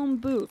 Telephone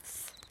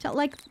booths.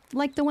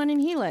 Like the one in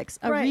Helix,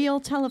 a Right.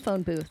 real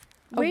telephone booth,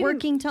 Wait a a-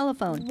 working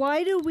telephone.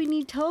 Why do we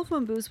need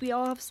telephone booths? We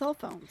all have cell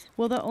phones.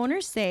 Well, the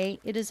owners say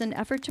it is an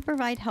effort to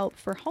provide help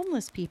for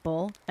homeless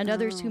people and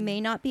others who may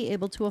not be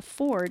able to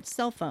afford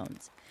cell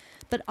phones.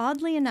 But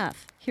oddly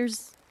enough,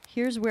 here's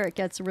where it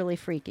gets really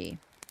freaky.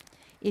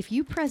 If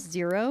you press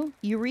 0,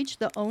 you reach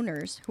the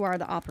owners who are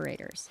the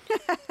operators.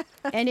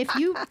 And if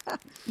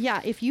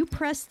you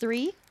press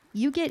 3,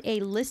 you get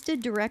a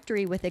listed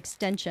directory with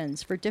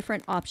extensions for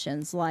different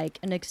options, like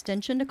an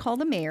extension to call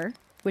the mayor,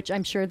 which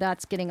I'm sure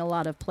that's getting a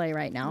lot of play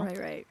right now.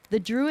 Right. The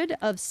Druid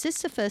of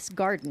Sisyphus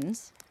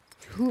Gardens.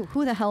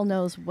 Who the hell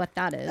knows what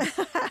that is?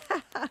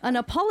 An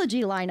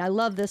apology line. I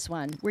love this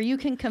one, where you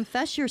can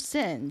confess your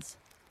sins.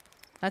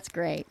 That's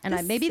great.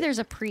 And maybe there's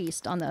a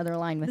priest on the other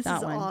line with This that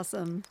is one.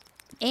 awesome.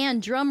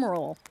 And drum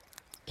roll.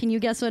 Can you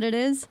guess what it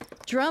is?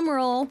 Drum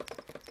roll.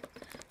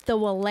 The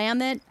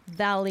Willamette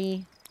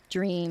Valley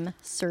Dream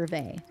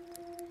Survey.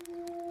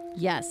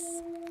 Yes.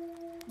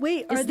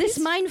 Wait, are Is this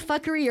these, mind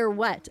fuckery or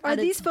what? are at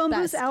these its phone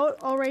booths best?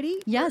 out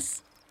already?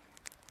 Yes.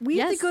 We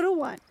have to Yes. go to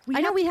one.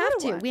 I know we have go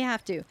to. one. We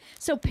have to.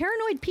 So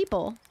paranoid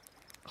people.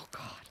 Oh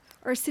God,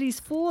 our city's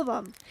full of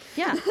them.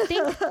 Yeah,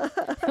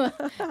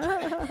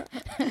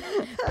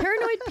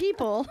 paranoid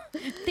people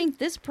think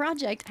this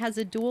project has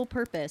a dual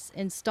purpose,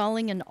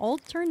 installing an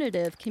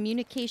alternative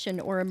communication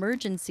or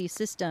emergency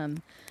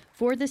system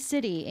for the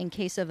city in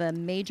case of a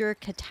major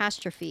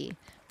catastrophe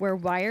where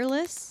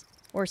wireless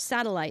or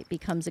satellite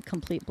becomes a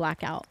complete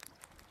blackout.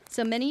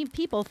 So many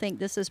people think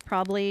this is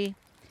probably,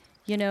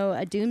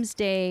 a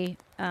doomsday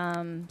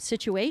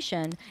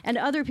situation, and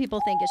other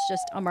people think it's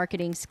just a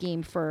marketing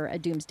scheme for a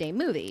doomsday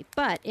movie,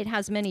 but it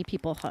has many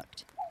people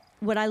hooked.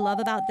 What I love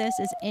about this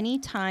is any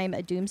time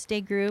a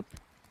doomsday group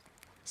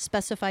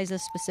specifies a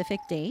specific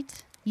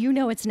date,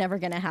 it's never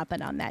going to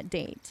happen on that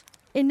date.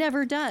 It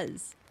never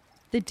does.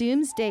 The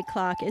doomsday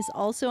clock is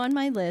also on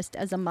my list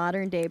as a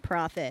modern day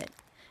prophet.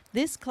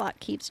 This clock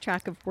keeps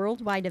track of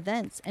worldwide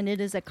events, and it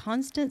is a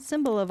constant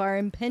symbol of our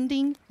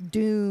impending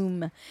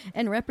doom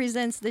and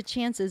represents the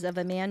chances of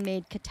a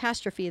man-made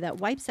catastrophe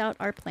that wipes out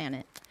our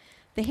planet.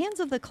 The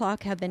hands of the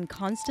clock have been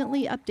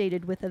constantly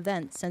updated with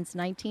events since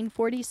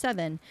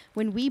 1947,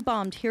 when we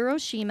bombed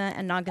Hiroshima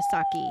and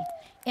Nagasaki,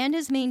 and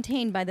is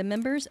maintained by the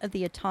members of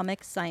the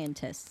Atomic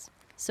Scientists.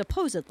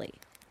 Supposedly,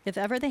 if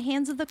ever the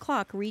hands of the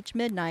clock reach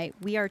midnight,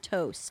 we are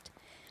toast.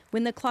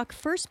 When the clock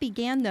first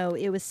began, though,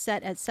 it was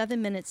set at 7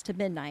 minutes to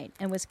midnight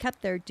and was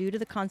kept there due to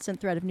the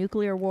constant threat of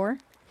nuclear war.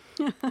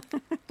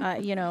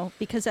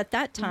 Because at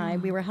that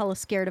time, we were hella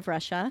scared of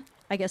Russia.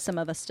 I guess some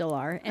of us still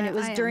are. And it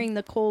was I am. during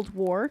the Cold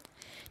War.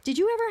 Did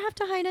you ever have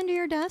to hide under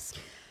your desk?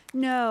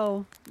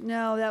 No,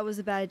 that was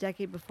about a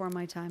decade before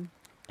my time.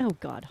 Oh,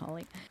 God,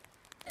 Holly.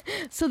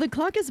 So the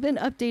clock has been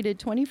updated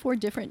 24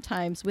 different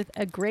times with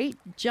a great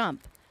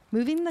jump,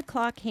 moving the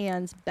clock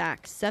hands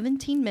back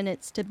 17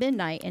 minutes to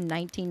midnight in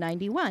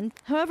 1991.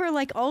 However,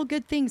 like all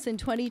good things in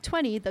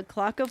 2020, the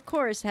clock, of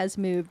course, has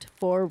moved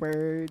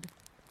forward.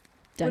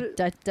 What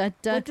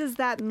does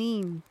that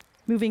mean?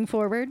 Moving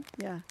forward?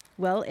 Yeah.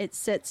 Well, it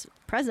sits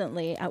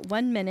presently at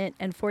 1 minute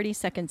and 40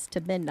 seconds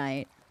to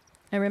midnight.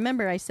 And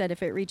remember, I said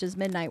if it reaches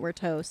midnight, we're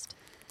toast.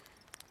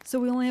 So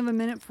we only have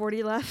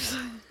 1:40 left.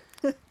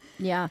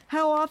 Yeah.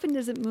 How often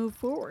does it move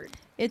forward?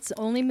 It's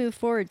only moved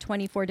forward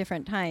 24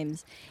 different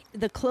times.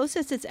 The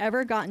closest it's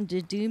ever gotten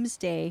to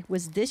doomsday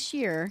was this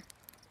year,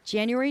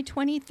 January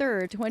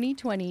 23rd,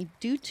 2020,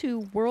 due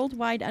to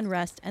worldwide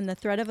unrest and the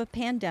threat of a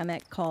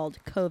pandemic called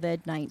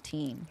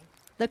COVID-19.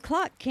 The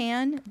clock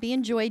can be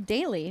enjoyed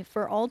daily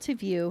for all to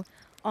view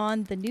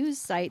on the news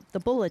site, The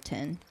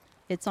Bulletin.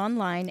 It's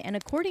online, and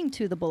according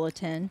to The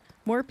Bulletin,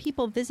 more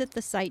people visit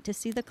the site to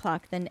see the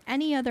clock than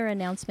any other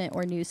announcement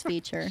or news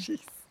feature.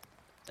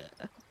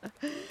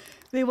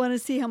 They want to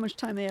see how much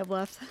time they have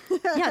left.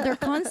 Yeah, they're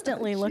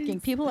constantly looking.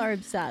 People are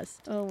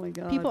obsessed. Oh my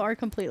God. People are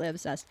completely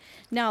obsessed.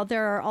 Now,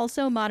 there are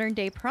also modern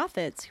day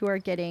prophets who are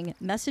getting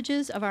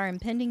messages of our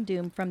impending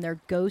doom from their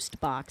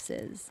ghost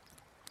boxes.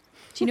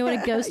 Do you know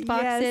what a ghost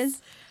box Yes.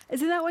 is?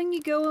 Isn't that when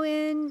you go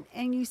in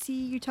and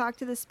you talk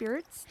to the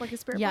spirits, like a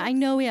spirit Yeah, box? I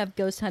know we have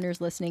ghost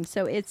hunters listening.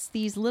 So it's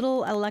these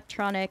little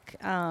electronic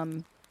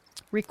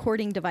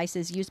recording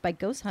devices used by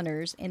ghost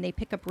hunters, and they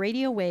pick up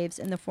radio waves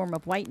in the form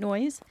of white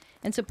noise.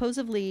 And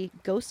supposedly,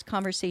 ghost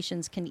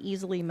conversations can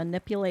easily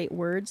manipulate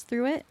words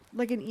through it.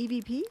 Like an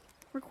EVP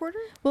recorder?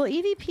 Well,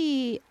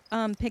 EVP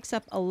picks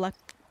up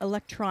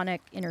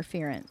electronic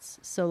interference.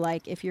 So,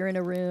 like, if you're in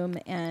a room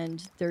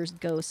and there's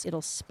ghosts,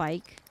 it'll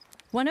spike.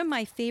 One of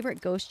my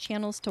favorite ghost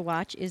channels to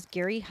watch is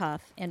Gary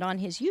Huff, and on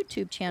his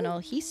YouTube channel,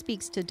 he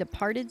speaks to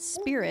departed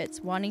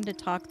spirits wanting to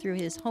talk through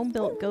his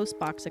home-built ghost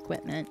box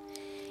equipment.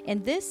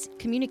 And this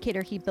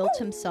communicator he built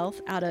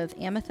himself out of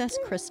amethyst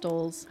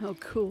crystals. Oh,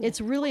 cool.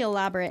 It's really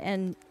elaborate,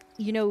 and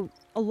you know,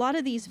 a lot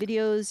of these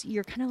videos,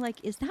 you're kind of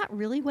like, is that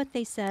really what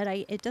they said?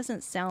 It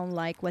doesn't sound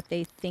like what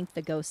they think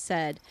the ghost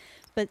said.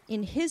 But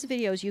in his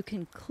videos, you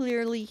can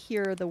clearly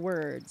hear the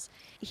words.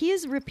 He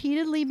has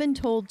repeatedly been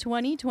told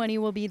 2020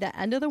 will be the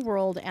end of the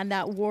world and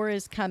that war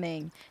is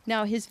coming.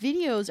 Now, his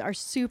videos are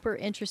super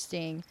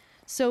interesting.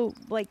 So,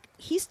 like,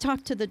 he's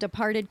talked to the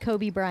departed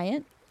Kobe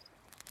Bryant.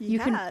 You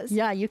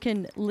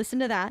can listen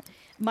to that.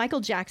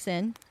 Michael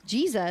Jackson,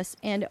 Jesus,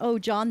 and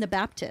John the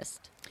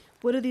Baptist.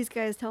 What do these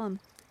guys tell him?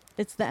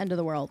 It's the end of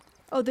the world.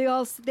 Oh, they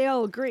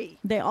all agree.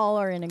 They all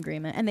are in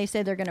agreement, and they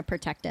say they're going to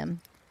protect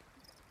him.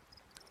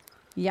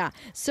 Yeah.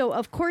 So,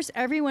 of course,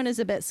 everyone is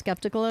a bit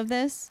skeptical of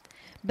this.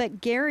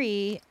 But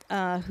Gary,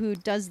 who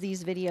does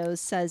these videos,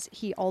 says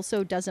he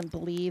also doesn't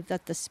believe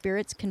that the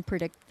spirits can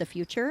predict the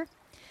future.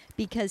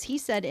 Because he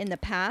said in the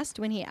past,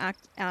 when he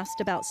asked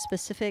about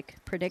specific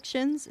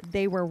predictions,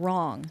 they were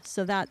wrong.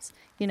 So that's,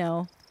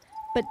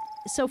 but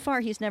so far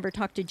he's never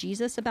talked to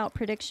Jesus about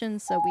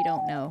predictions, so we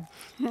don't know.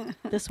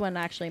 This one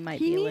actually might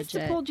be legit. He needs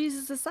to pull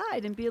Jesus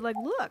aside and be like,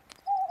 look,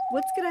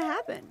 what's going to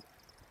happen?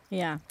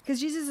 Yeah. Because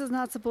Jesus is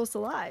not supposed to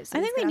lie. So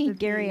I think we need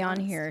Gary on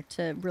honest. here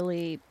to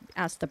really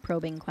ask the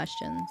probing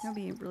questions. That'll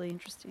be really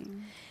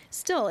interesting.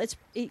 Still,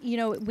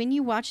 when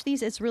you watch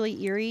these, it's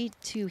really eerie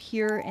to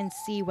hear and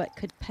see what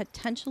could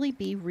potentially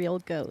be real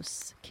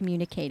ghosts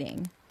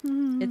communicating.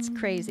 It's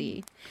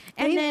crazy.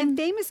 And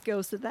famous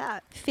ghosts at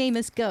that.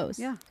 Famous ghosts.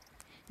 Yeah.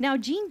 Now,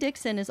 Jean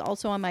Dixon is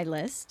also on my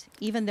list,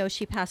 even though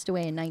she passed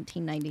away in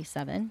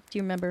 1997. Do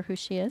you remember who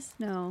she is?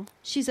 No.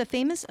 She's a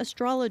famous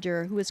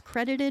astrologer who is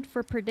credited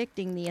for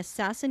predicting the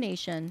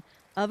assassination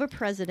of a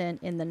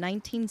president in the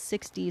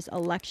 1960s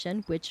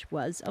election, which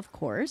was, of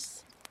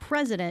course,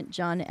 President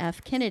John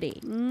F. Kennedy.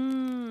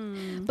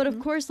 But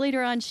of course,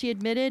 later on, she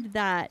admitted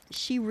that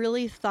she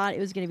really thought it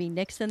was going to be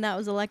Nixon that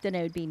was elected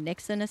and it would be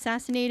Nixon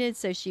assassinated.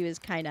 So she was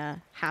kind of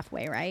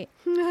halfway right.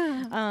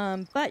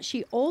 But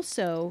she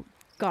also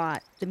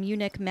got the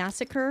Munich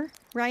massacre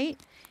right,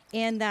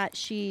 and that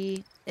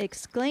she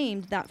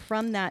exclaimed that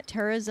from that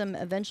terrorism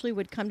eventually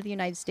would come to the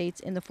United States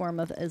in the form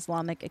of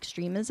Islamic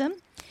extremism.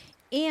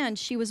 And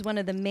she was one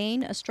of the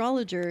main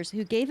astrologers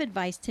who gave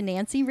advice to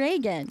Nancy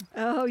Reagan.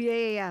 Oh,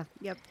 yeah.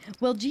 Yep.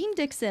 Well, Jean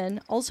Dixon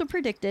also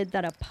predicted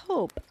that a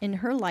pope in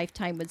her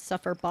lifetime would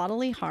suffer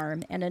bodily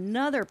harm and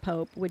another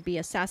pope would be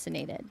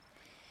assassinated.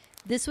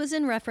 This was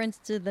in reference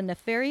to the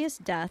nefarious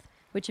death,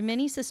 which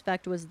many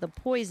suspect was the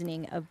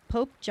poisoning of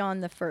Pope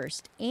John I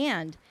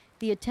and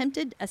the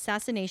attempted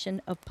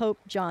assassination of Pope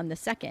John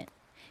II.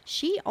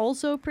 She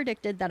also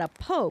predicted that a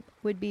pope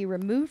would be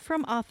removed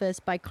from office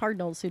by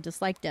cardinals who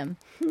disliked him.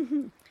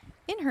 In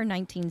her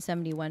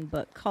 1971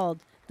 book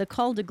called The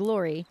Call to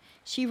Glory,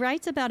 she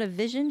writes about a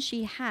vision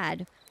she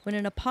had when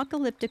an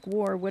apocalyptic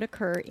war would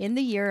occur in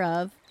the year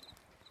of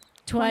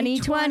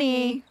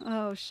 2020.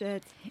 Oh,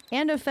 shit.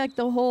 And affect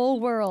the whole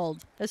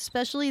world,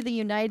 especially the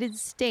United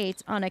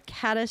States, on a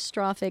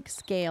catastrophic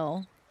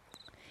scale.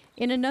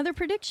 In another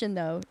prediction,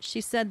 though,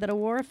 she said that a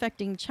war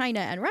affecting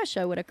China and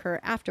Russia would occur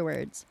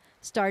afterwards,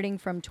 starting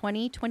from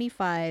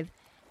 2025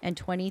 and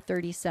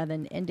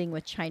 2037, ending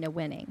with China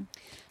winning.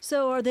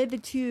 So are they the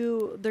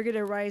two, they're going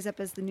to rise up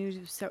as the new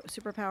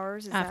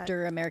superpowers?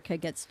 After America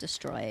gets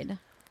destroyed.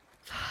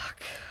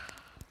 Fuck.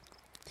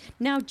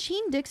 Now,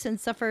 Jean Dixon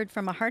suffered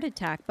from a heart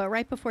attack, but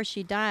right before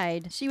she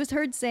died, she was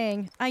heard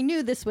saying, "I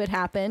knew this would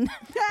happen."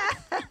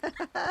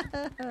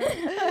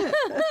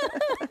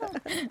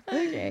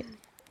 Okay.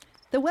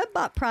 The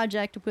WebBot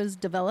project was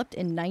developed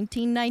in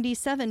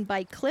 1997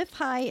 by Cliff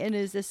High and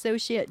his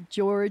associate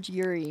George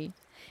Urey,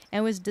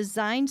 and was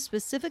designed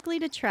specifically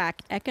to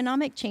track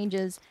economic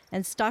changes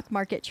and stock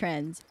market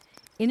trends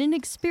in an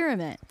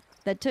experiment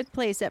that took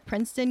place at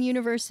Princeton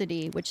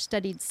University, which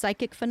studied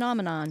psychic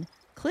phenomenon.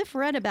 Cliff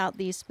read about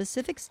these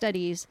specific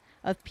studies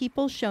of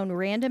people shown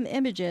random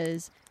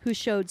images who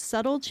showed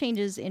subtle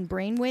changes in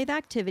brainwave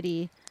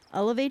activity,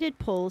 elevated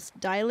pulse,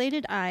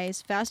 dilated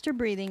eyes, faster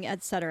breathing,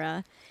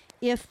 etc.,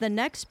 if the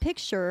next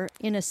picture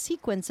in a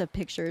sequence of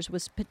pictures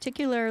was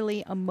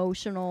particularly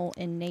emotional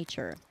in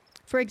nature.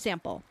 For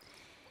example,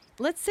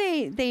 let's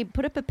say they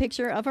put up a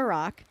picture of a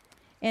rock,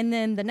 and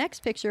then the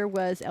next picture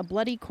was a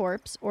bloody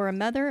corpse or a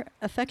mother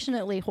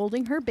affectionately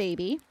holding her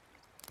baby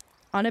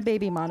on a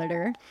baby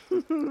monitor.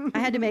 I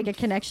had to make a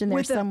connection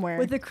there somewhere.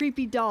 With a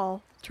creepy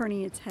doll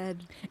turning its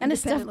head. And a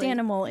stuffed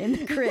animal in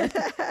the crib.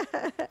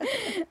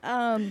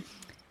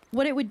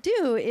 What it would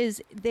do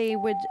is they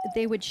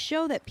would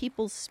show that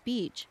people's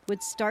speech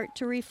would start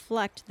to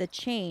reflect the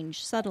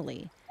change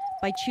subtly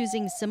by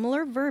choosing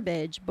similar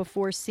verbiage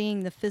before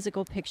seeing the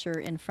physical picture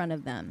in front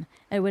of them.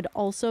 It would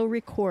also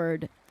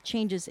record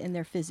changes in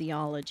their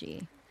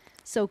physiology.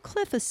 So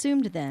Cliff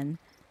assumed then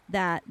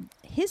that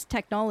his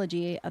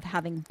technology of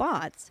having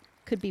bots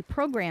could be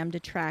programmed to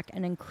track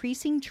an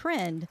increasing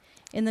trend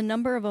in the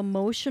number of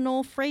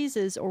emotional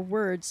phrases or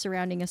words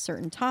surrounding a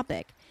certain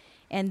topic.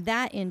 And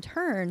that in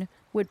turn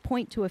would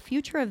point to a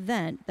future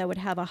event that would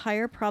have a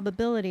higher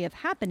probability of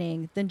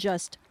happening than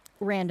just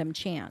random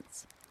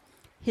chance.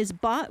 His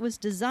bot was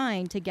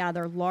designed to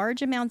gather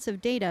large amounts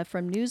of data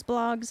from news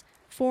blogs,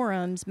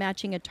 forums,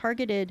 matching a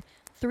targeted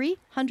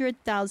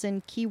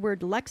 300,000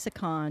 keyword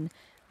lexicon,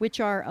 which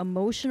are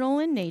emotional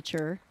in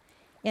nature,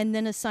 and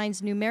then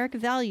assigns numeric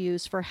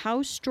values for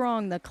how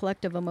strong the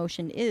collective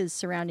emotion is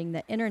surrounding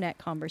the internet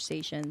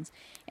conversations,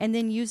 and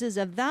then uses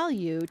a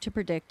value to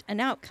predict an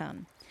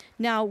outcome.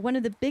 Now, one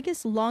of the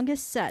biggest,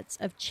 longest sets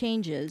of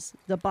changes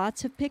the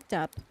bots have picked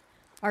up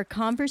are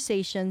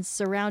conversations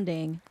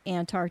surrounding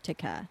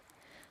Antarctica.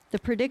 The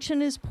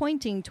prediction is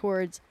pointing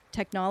towards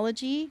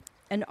technology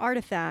and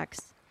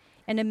artifacts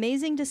and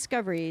amazing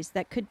discoveries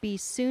that could be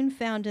soon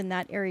found in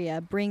that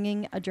area,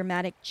 bringing a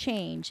dramatic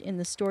change in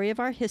the story of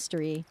our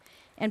history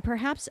and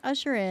perhaps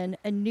usher in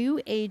a new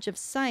age of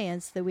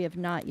science that we have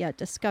not yet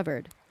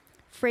discovered.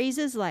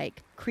 Phrases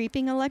like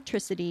creeping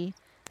electricity,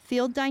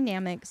 field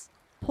dynamics,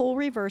 pole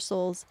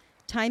reversals,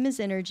 time is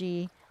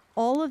energy,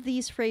 all of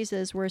these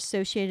phrases were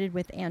associated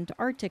with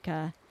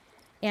Antarctica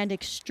and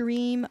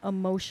extreme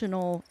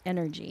emotional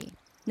energy.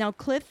 Now,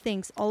 Cliff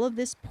thinks all of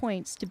this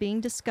points to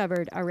being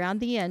discovered around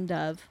the end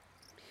of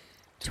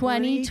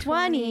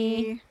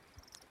 2020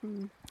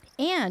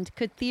 and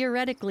could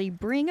theoretically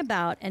bring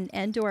about an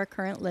end to our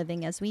current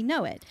living as we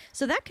know it.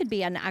 So that could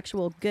be an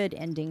actual good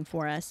ending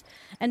for us.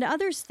 And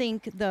others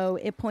think, though,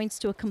 it points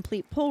to a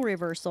complete pole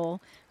reversal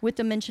with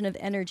the mention of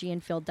energy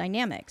and field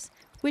dynamics,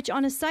 which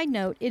on a side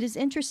note, it is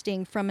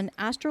interesting from an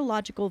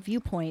astrological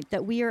viewpoint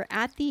that we are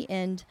at the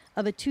end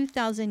of a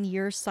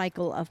 2,000-year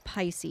cycle of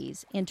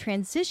Pisces and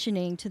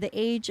transitioning to the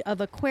age of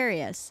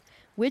Aquarius,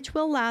 which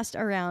will last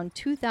around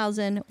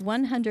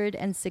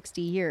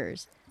 2,160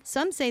 years.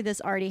 Some say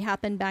this already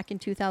happened back in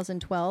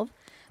 2012,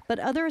 but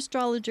other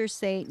astrologers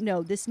say,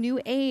 no, this new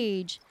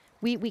age,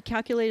 we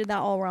calculated that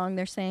all wrong,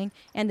 they're saying,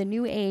 and the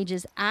new age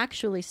is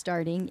actually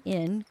starting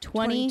in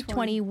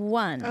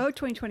 2021. Oh,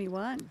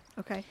 2021.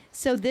 Okay.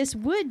 So this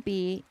would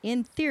be,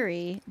 in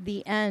theory,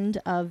 the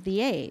end of the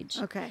age.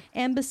 Okay.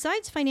 And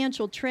besides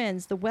financial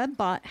trends, the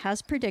WebBot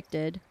has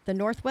predicted the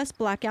Northwest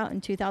blackout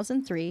in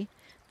 2003,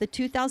 the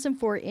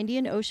 2004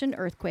 Indian Ocean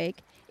earthquake.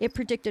 It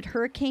predicted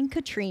Hurricane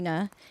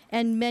Katrina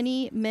and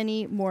many,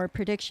 many more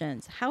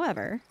predictions.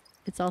 However,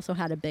 it's also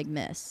had a big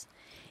miss.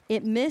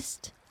 It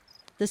missed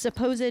the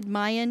supposed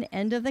Mayan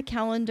end of the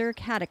calendar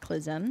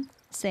cataclysm,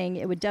 saying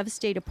it would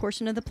devastate a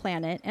portion of the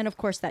planet. And of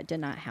course, that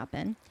did not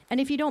happen. And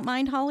if you don't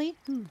mind, Holly,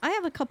 I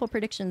have a couple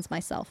predictions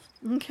myself.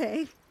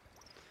 Okay.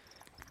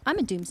 I'm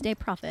a doomsday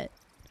prophet.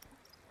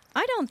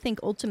 I don't think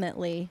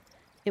ultimately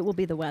it will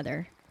be the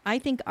weather. I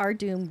think our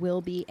doom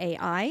will be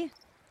AI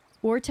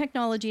or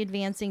technology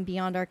advancing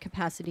beyond our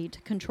capacity to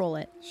control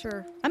it.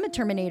 Sure. I'm a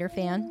Terminator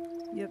fan.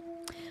 Yep.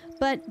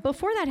 But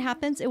before that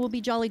happens, it will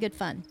be jolly good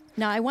fun.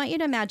 Now, I want you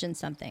to imagine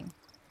something.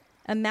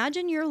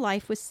 Imagine your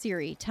life with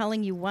Siri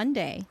telling you one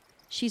day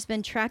she's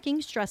been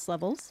tracking stress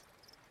levels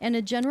and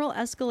a general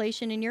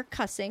escalation in your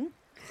cussing,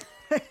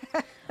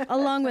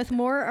 along with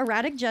more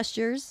erratic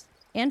gestures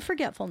and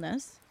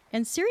forgetfulness.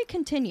 And Siri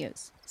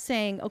continues,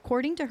 saying,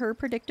 according to her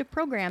predictive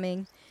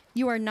programming,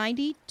 You are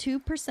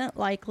 92%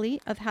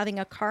 likely of having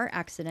a car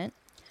accident,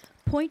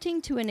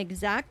 pointing to an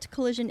exact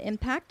collision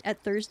impact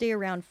at Thursday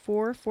around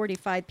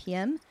 4:45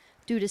 p.m.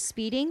 due to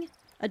speeding,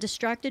 a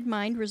distracted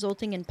mind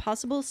resulting in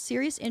possible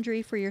serious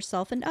injury for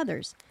yourself and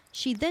others.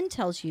 She then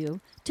tells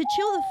you to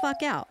chill the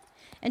fuck out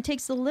and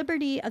takes the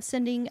liberty of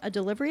sending a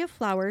delivery of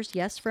flowers,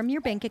 yes, from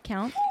your bank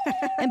account,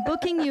 and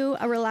booking you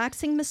a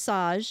relaxing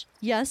massage,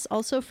 yes,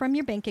 also from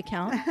your bank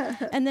account,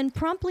 and then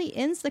promptly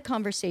ends the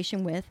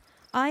conversation with,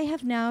 I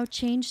have now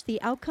changed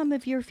the outcome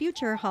of your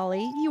future,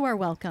 Holly. You are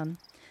welcome.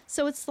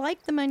 So it's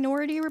like the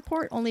Minority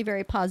Report, only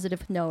very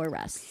positive, no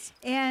arrests.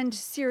 And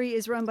Siri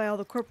is run by all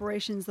the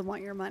corporations that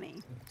want your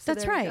money. So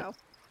That's there you right. go.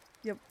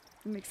 Yep,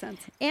 that makes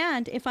sense.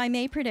 And if I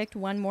may predict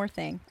one more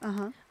thing,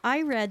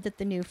 I read that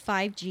the new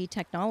 5G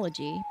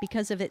technology,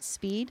 because of its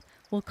speed,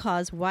 will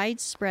cause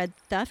widespread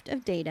theft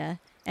of data,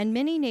 and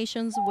many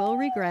nations will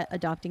regret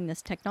adopting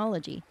this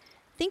technology.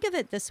 Think of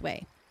it this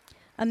way.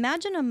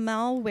 Imagine a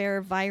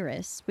malware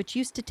virus, which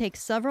used to take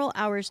several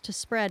hours to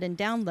spread and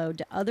download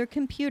to other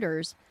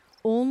computers,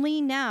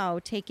 only now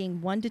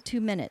taking 1 to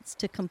 2 minutes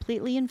to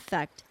completely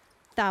infect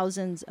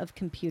thousands of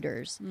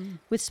computers.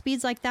 With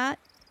speeds like that,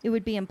 it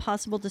would be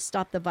impossible to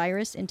stop the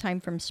virus in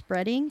time from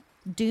spreading.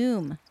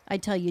 Doom. I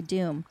tell you,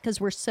 doom,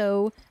 because we're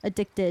so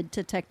addicted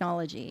to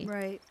technology.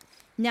 Right.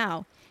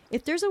 Now,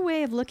 if there's a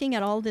way of looking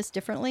at all this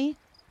differently,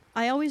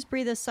 I always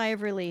breathe a sigh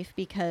of relief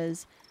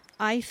because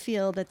I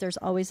feel that there's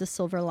always a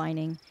silver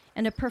lining.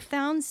 And a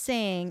profound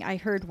saying I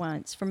heard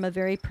once from a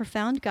very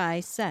profound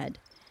guy said,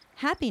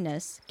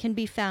 happiness can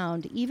be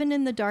found even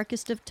in the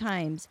darkest of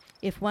times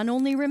if one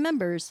only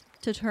remembers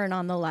to turn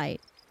on the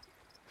light.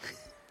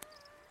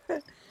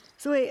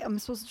 So wait, I'm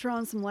supposed to turn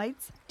on some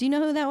lights? Do you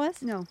know who that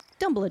was? No.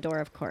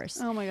 Dumbledore, of course.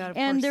 Oh my God, of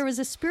And course. there was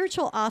a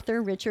spiritual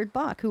author, Richard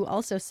Bach, who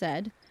also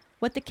said,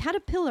 what the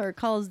caterpillar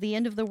calls the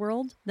end of the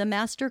world, the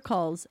master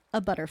calls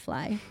a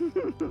butterfly.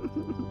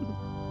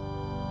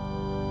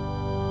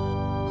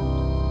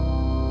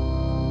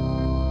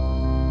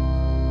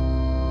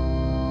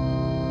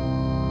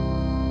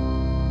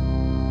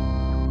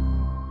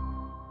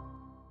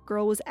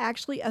 Girl was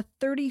actually a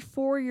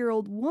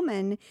 34-year-old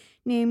woman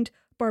named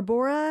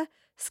Barbora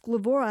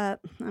Sklovora.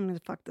 I'm going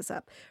to fuck this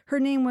up. Her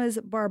name was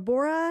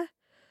Barbora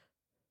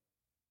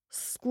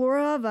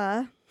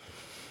Sklorova.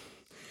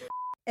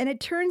 And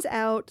it turns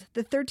out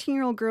the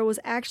 13-year-old girl was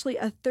actually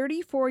a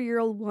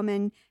 34-year-old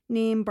woman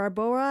named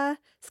Barbora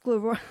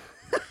Sklovora.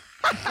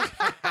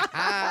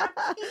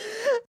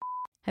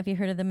 Have you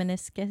heard of the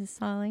meniscus,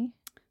 Holly?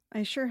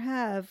 I sure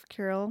have,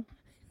 Carol. What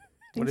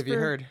Thanks have you for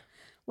heard?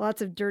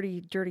 Lots of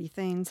dirty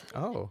things.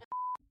 Oh.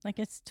 Like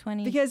it's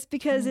 20.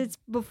 Because it's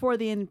before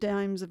the end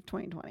times of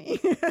 2020.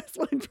 That's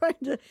what I'm trying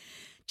to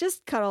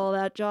just cut all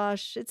that,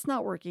 Josh. It's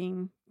not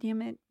working.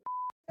 Damn it.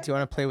 Do you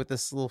want to play with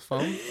this little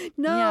phone?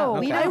 No, Yeah,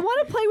 okay. I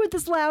want to play with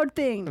this loud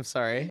thing. I'm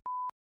sorry.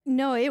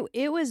 No,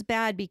 it was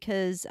bad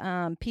because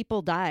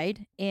people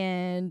died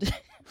and...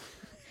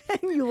 And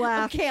you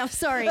laugh. Okay, I'm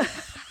sorry. Okay,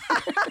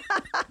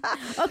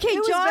 It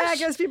was Josh. bad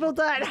because people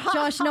died.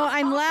 Josh, no,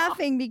 I'm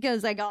laughing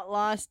because I got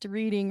lost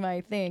reading my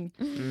thing.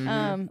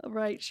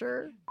 Right,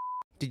 sure.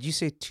 Did you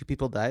say 2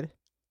 people died?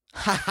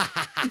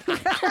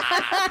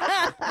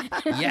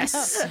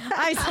 Yes.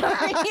 I'm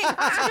sorry.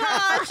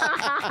 Josh.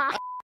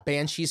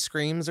 Banshee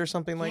screams or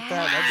something like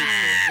that. That'd be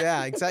cool.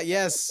 Yeah, exactly.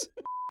 Yes.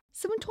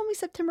 Someone told me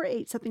September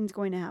 8th something's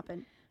going to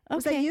happen.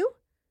 Was that Okay. you?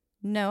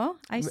 No,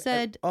 I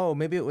said... Oh,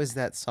 maybe it was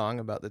that song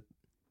about the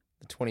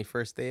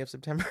 21st day of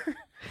September.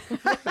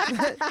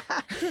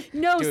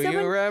 No, Do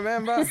you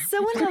remember?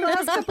 someone the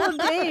last couple of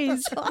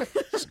days.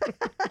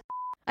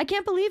 I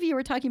can't believe you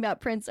were talking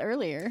about Prince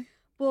earlier.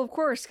 Well, of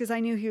course, because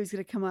I knew he was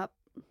going to come up.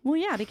 Well,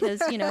 yeah,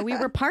 because, we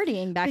were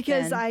partying back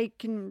Because then. I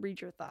can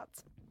read your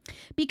thoughts.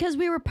 Because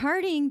we were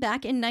partying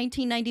back in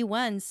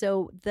 1991.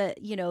 So the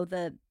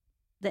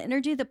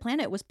energy of the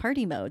planet was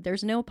party mode.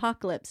 There's no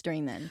apocalypse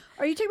during then.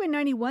 Are you talking about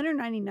 91 or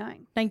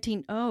 99?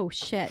 Oh,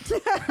 shit.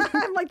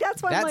 I'm like,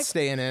 that's why I'm That's like,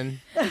 staying in.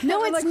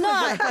 No, I'm it's like,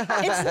 not.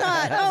 It's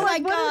not. Oh, my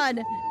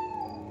God.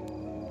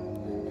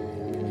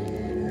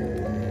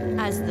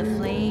 As the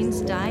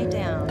flames die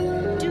down,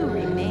 do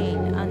remain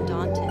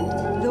undaunted.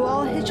 though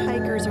all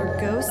hitchhikers are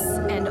ghosts,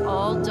 And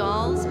all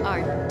dolls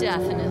are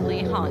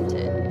definitely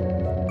haunted.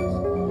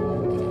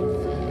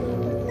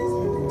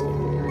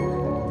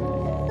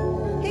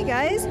 Hey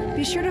guys,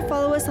 be sure to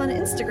follow us on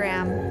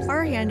Instagram.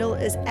 Our handle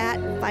is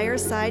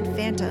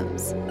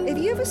 @FiresidePhantoms. If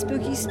you have a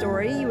spooky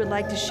story you would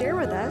like to share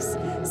with us,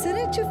 send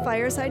it to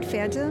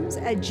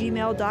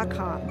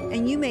firesidephantoms@gmail.com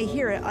and you may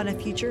hear it on a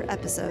future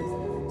episode.